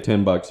just pay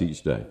 $10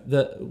 each day?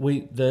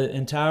 The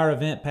entire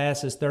event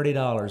pass is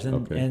 $30,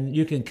 Okay. and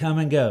you can come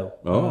and go.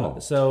 Oh.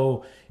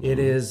 So it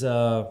is.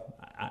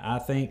 I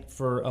think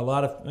for a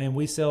lot of, and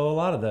we sell a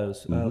lot of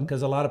those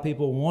because a lot of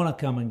people want to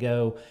come and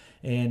go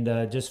and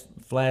just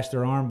flash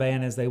their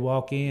armband as they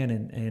walk in,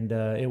 and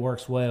it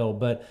works well.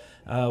 But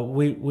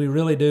we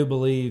really do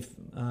believe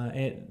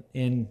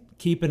in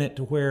keeping it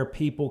to where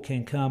people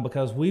can come,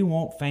 because we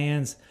want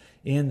fans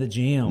in the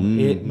gym.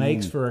 It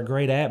makes for a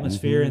great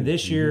atmosphere. And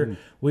this year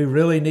we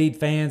really need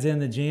fans in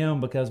the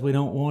gym, because we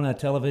don't want a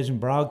television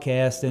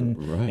broadcast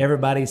and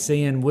everybody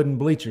seeing wooden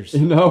bleachers.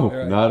 No,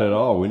 not at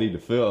all. We need to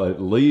fill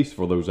at least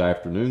for those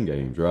afternoon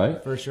games,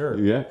 right? For sure.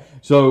 Yeah.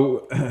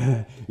 So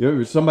you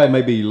know, somebody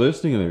may be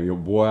listening and they're,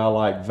 boy, I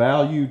like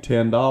value,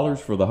 $10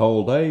 for the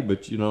whole day,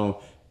 but you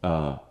know,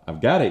 I've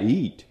got to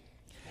eat.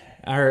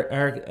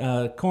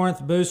 Our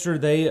Corinth Booster,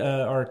 they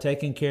are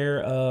taking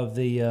care of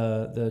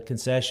the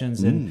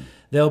concessions, and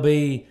there'll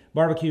be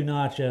barbecue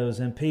nachos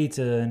and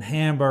pizza and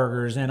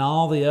hamburgers and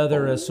all the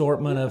other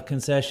assortment of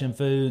concession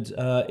foods.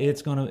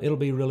 It'll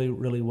be really,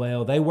 really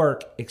well. They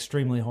work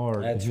extremely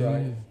hard. That's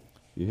right.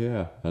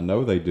 Yeah, I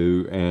know they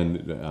do,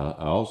 and I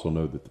also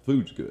know that the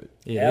food's good.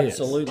 It is.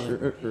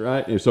 Absolutely.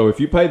 Right. And so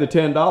if you pay the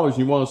 $10 and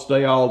you want to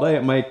stay all day,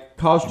 it may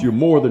cost you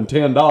more than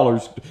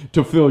 $10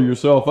 to fill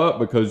yourself up,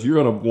 because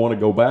you're going to want to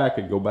go back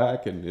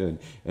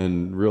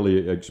and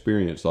really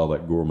experience all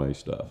that gourmet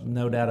stuff.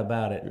 No doubt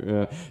about it.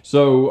 Yeah.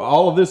 So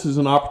all of this is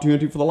an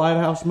opportunity for the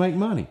Lighthouse to make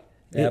money.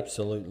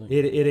 Absolutely.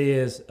 It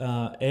is.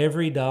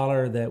 Every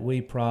dollar that we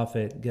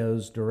profit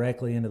goes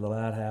directly into the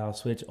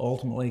Lighthouse, which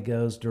ultimately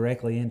goes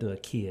directly into a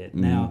kid.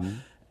 Now,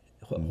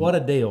 what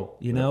a deal.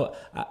 You know,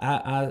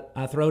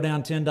 I throw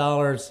down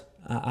 $10,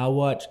 I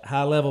watch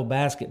high-level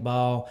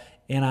basketball,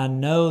 and I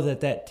know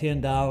that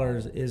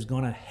 $10 is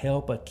going to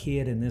help a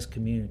kid in this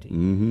community.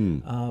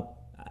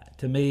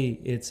 To me,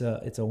 it's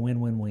a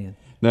win-win-win.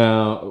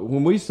 Now,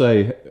 when we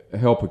say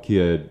help a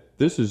kid,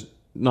 this is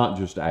not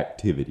just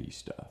activity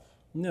stuff.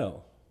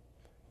 No.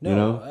 You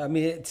know? I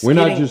mean, we're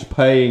not just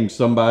paying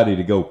somebody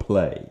to go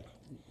play,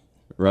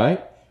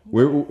 right?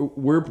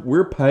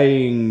 We're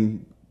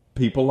paying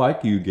people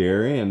like you,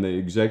 Gary, and the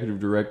executive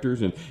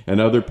directors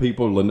and other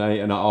people, Lene,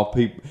 and all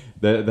people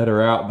that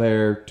are out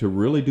there to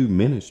really do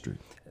ministry.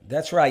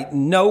 That's right.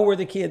 Know where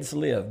the kids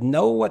live.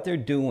 Know what they're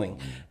doing.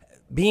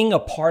 Being a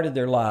part of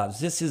their lives.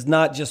 This is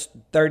not just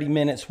 30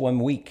 minutes one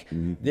week.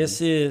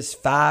 This is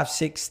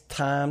 5-6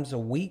 times a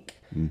week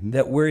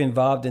that we're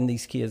involved in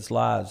these kids'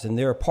 lives, and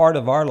they're a part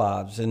of our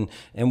lives,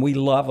 and we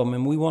love them,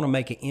 and we want to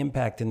make an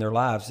impact in their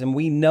lives, and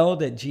we know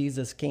that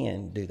Jesus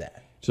can do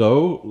that.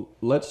 So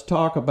let's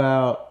talk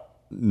about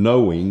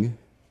knowing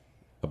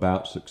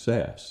about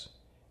success.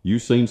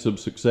 You've seen some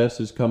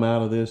successes come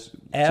out of this?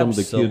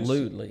 Absolutely. Some of the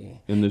kids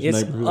in this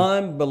neighborhood? It's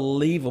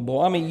unbelievable.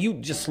 I mean, you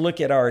just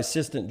look at our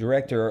assistant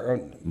director, or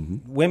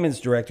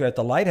women's director at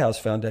the Lighthouse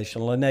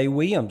Foundation, Lene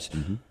Williams.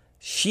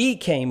 She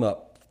came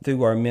up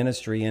through our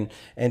ministry, and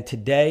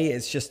today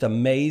it's just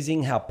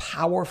amazing how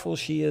powerful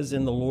she is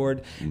in the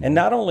Lord. And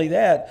not only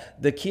that,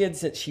 the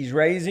kids that she's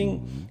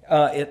raising,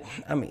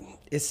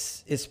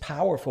 it's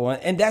powerful.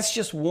 And that's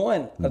just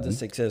one of the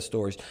success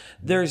stories.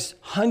 There's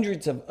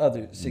hundreds of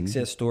other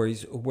success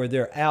stories where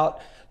they're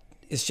out.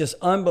 It's just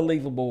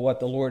unbelievable what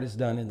the Lord has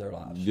done in their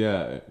lives.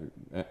 Yeah,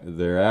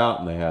 they're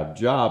out and they have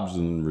jobs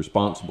and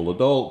responsible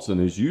adults.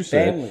 And as you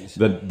said, Families.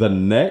 the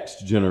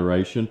next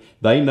generation,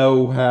 they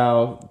know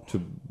how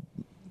to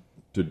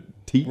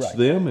teach Right.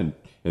 them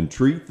and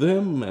treat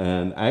them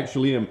and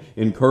actually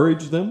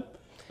encourage them.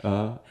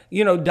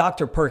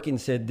 Dr.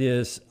 Perkins said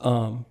this.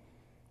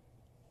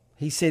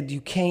 He said,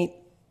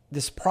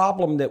 this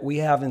problem that we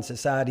have in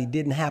society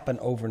didn't happen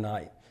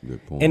overnight.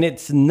 Good point. And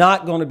it's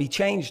not going to be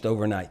changed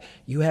overnight.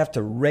 You have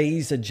to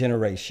raise a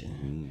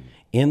generation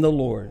in the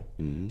Lord,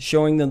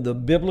 showing them the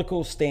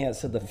biblical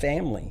stance of the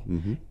family.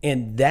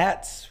 And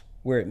that's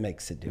where it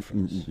makes a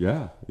difference.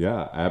 Yeah,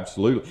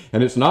 absolutely.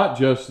 And it's not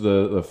just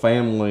the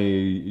family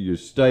you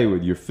stay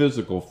with, your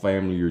physical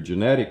family, your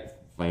genetic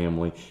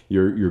family,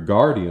 your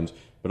guardians,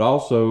 but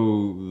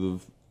also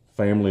the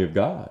family of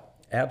God.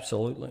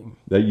 Absolutely.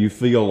 That you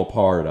feel a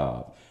part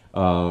of,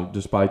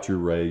 despite your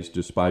race,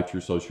 despite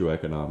your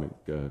socioeconomic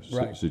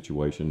Right.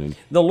 situation. And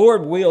the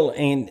Lord will,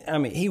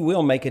 He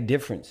will make a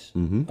difference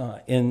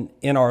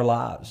in our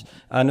lives.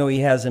 I know He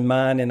has in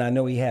mine, and I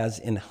know He has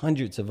in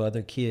hundreds of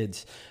other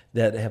kids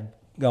that have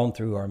gone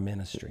through our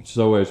ministry.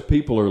 So as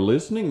people are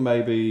listening,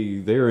 maybe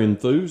they're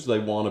enthused, they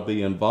want to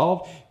be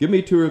involved. Give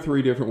me 2 or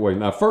 3 different ways.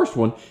 Now, first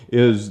one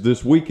is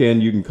this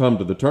weekend you can come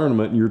to the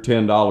tournament and your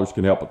 $10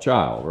 can help a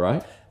child,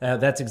 right?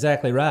 That's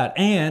exactly right.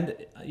 And,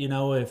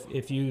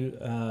 if you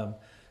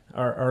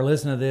are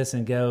listening to this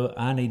and go,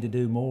 I need to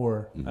do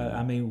more,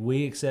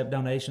 we accept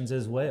donations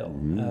as well.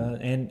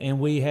 And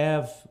we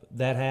have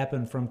that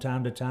happen from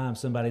time to time.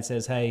 Somebody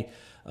says, hey,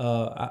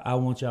 I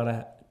want y'all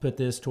to put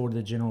this toward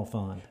the general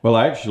fund. Well,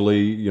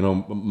 actually,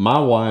 my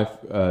wife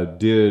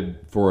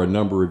did for a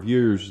number of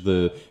years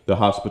the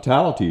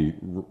hospitality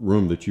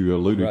room that you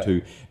alluded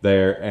to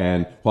there.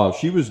 And while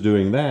she was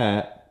doing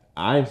that,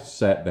 I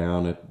sat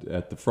down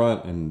at the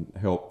front and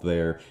helped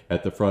there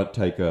at the front,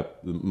 take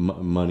up the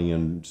money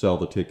and sell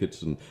the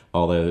tickets and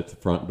all that at the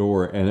front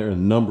door. And there are a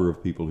number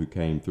of people who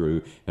came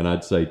through, and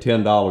I'd say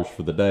 $10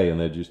 for the day, and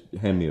they'd just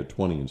hand me a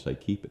 20 and say,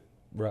 keep it.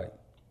 Right.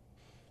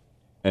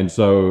 And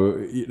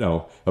so,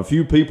 a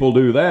few people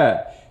do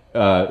that.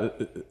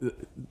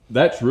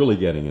 That's really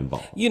getting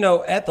involved.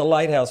 At the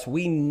Lighthouse,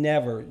 we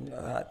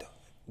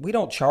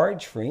don't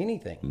charge for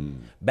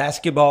anything.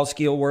 Basketball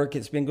skill work,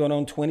 it's been going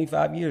on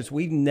 25 years.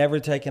 We've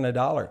never taken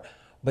 $1.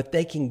 But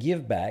they can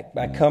give back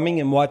by coming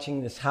and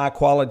watching this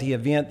high-quality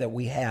event that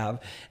we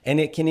have, and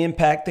it can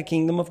impact the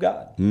kingdom of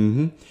God.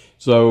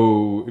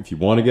 So if you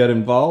want to get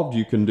involved,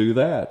 you can do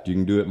that. You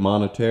can do it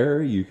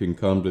monetary. You can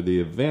come to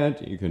the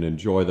event. You can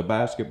enjoy the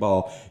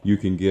basketball. You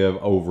can give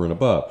over and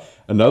above.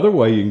 Another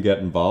way you can get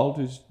involved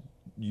is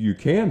you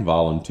can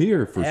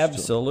volunteer for.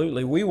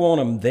 Absolutely. We want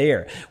them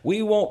there.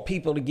 We want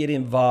people to get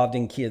involved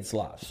in kids'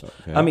 lives.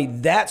 Okay.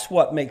 That's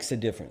what makes a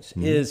difference,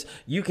 is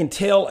you can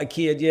tell a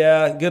kid,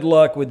 yeah, good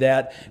luck with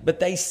that, but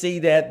they see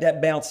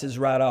that bounces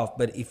right off.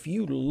 But if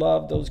you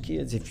love those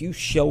kids, if you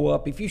show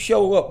up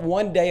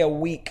one day a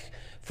week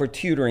for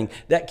tutoring,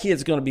 that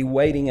kid's going to be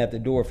waiting at the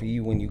door for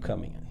you when you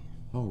come in.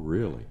 Oh,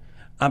 really?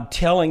 I'm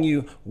telling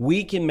you,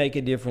 we can make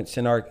a difference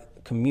in our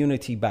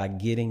community by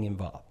getting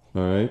involved.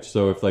 All right.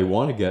 So if they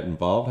want to get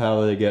involved, how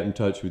do they get in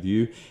touch with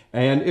you?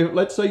 And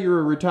let's say you're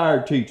a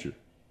retired teacher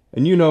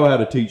and you know how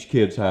to teach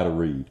kids how to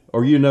read,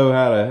 or you know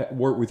how to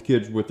work with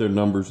kids with their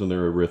numbers and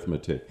their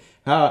arithmetic.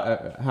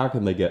 How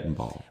can they get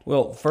involved?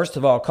 Well, first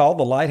of all, call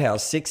the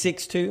Lighthouse,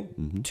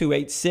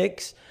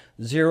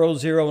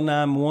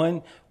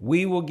 662-286-0091.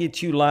 We will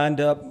get you lined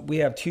up. We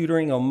have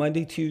tutoring on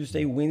Monday,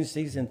 Tuesday,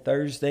 Wednesdays, and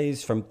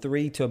Thursdays from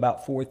 3 to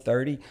about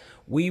 4:30.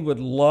 We would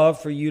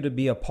love for you to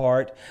be a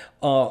part.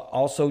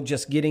 Also,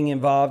 just getting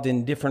involved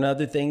in different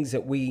other things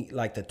that we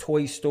like, the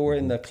toy store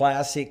and the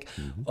classic.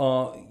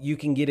 You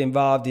can get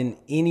involved in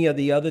any of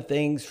the other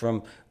things,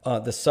 from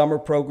the summer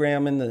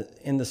program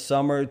in the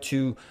summer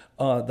to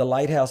the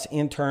Lighthouse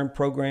intern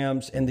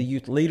programs and the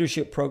youth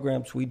leadership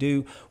programs we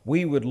do.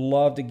 We would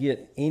love to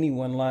get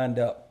anyone lined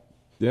up.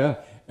 Yeah,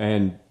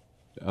 and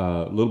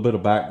a little bit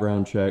of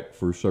background check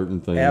for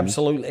certain things.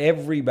 Absolutely.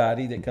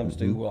 Everybody that comes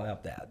through will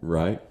have that.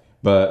 Right.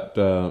 But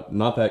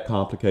not that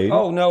complicated.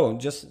 Oh, no,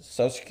 just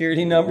Social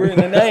Security number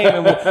and a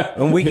name,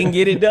 and we can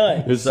get it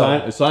done. Just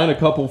sign a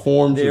couple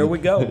forms. There we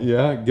go.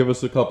 Yeah, give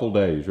us a couple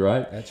days,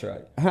 right? That's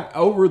right.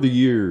 Over the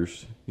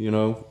years,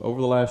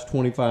 over the last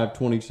 25,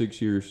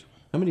 26 years,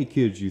 how many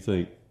kids do you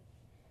think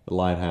the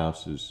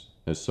Lighthouse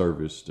has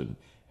serviced and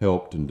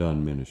helped and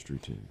done ministry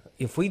to?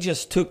 If we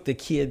just took the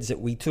kids that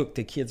we took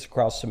to Kids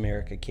Across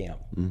America camp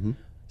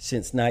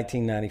since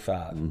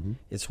 1995,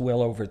 it's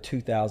well over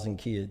 2,000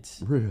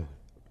 kids. Really?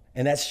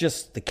 And that's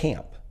just the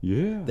camp.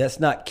 Yeah. That's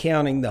not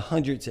counting the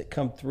hundreds that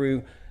come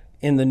through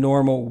in the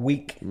normal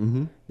week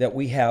that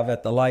we have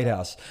at the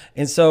Lighthouse.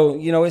 And so,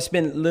 it's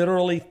been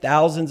literally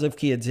thousands of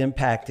kids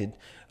impacted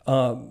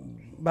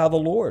by the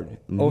Lord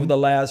over the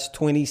last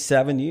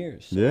 27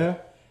 years. Yeah.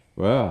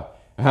 Wow.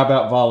 How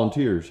about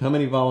volunteers? How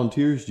many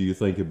volunteers do you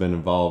think have been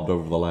involved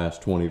over the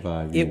last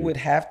 25 years? It would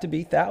have to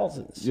be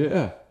thousands.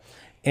 Yeah.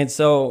 And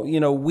so,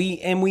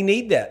 we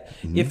need that.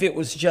 If it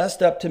was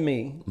just up to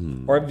me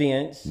or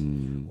Vince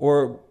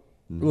or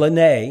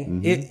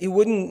Lene, it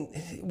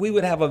wouldn't, we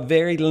would have a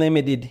very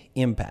limited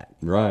impact.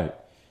 Right.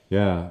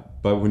 Yeah.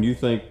 But when you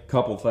think a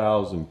couple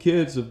thousand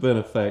kids have been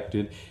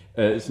affected,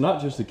 it's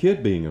not just the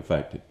kid being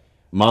affected.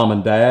 Mom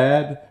and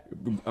dad,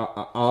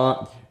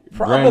 aunt,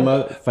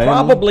 grandmother, family.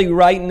 Probably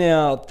right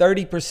now,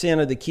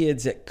 30% of the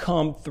kids that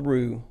come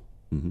through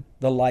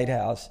the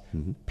Lighthouse,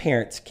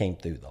 parents came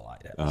through the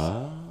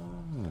Lighthouse.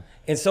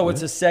 And so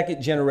it's a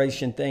second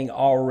generation thing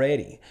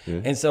already.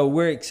 Yeah. And so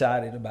we're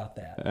excited about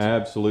that.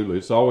 Absolutely.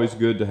 It's always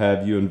good to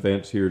have you and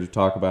Vince here to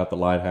talk about the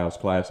Lighthouse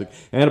Classic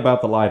and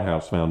about the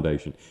Lighthouse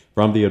Foundation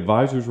from the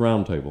Advisors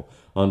Roundtable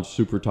on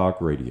Super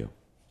Talk Radio.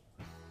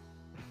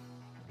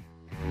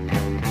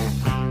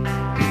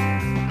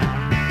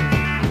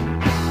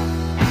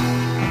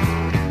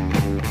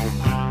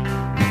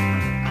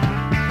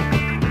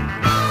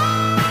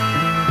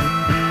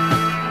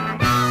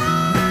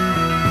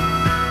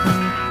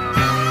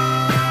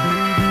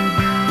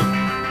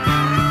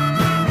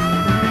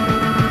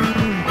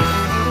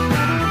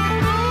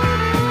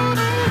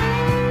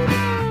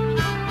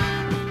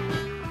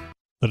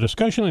 The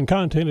discussion and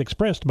content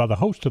expressed by the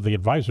host of the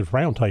Advisors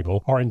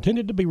Roundtable are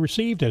intended to be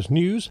received as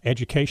news,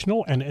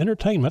 educational, and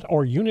entertainment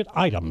or unit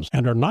items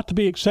and are not to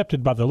be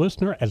accepted by the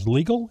listener as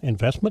legal,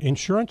 investment,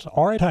 insurance,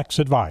 or tax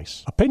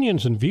advice.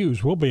 Opinions and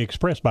views will be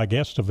expressed by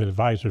guests of the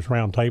Advisors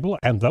Roundtable,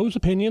 and those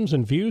opinions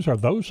and views are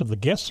those of the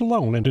guests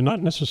alone and do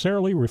not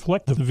necessarily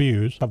reflect the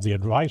views of the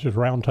Advisors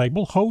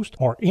Roundtable, host,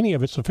 or any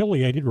of its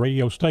affiliated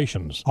radio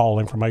stations. All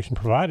information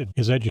provided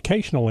is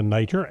educational in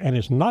nature and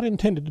is not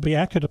intended to be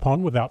acted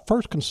upon without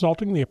first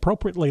consulting the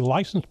appropriately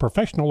licensed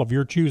professional of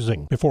your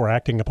choosing. Before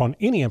acting upon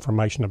any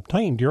information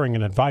obtained during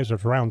an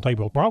Advisors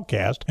Roundtable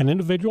broadcast, an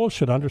individual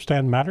should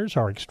understand matters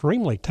are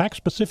extremely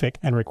tax-specific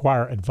and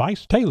require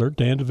advice tailored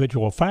to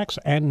individual facts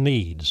and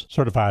needs.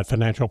 Certified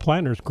financial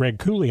planners Greg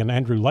Cooley and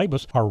Andrew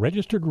Labus are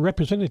registered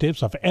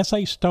representatives of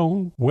S.A.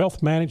 Stone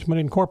Wealth Management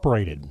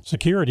Incorporated.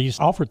 Securities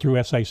offered through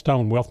S.A.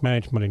 Stone Wealth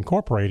Management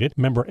Incorporated,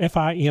 member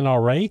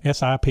FINRA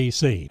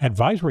SIPC.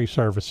 Advisory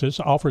services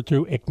offered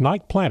through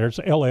Ignite Planners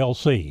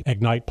LLC.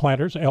 Ignite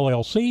Planners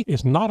LLC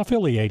is not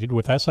affiliated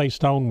with S.A.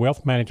 Stone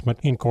Wealth Management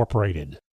Incorporated.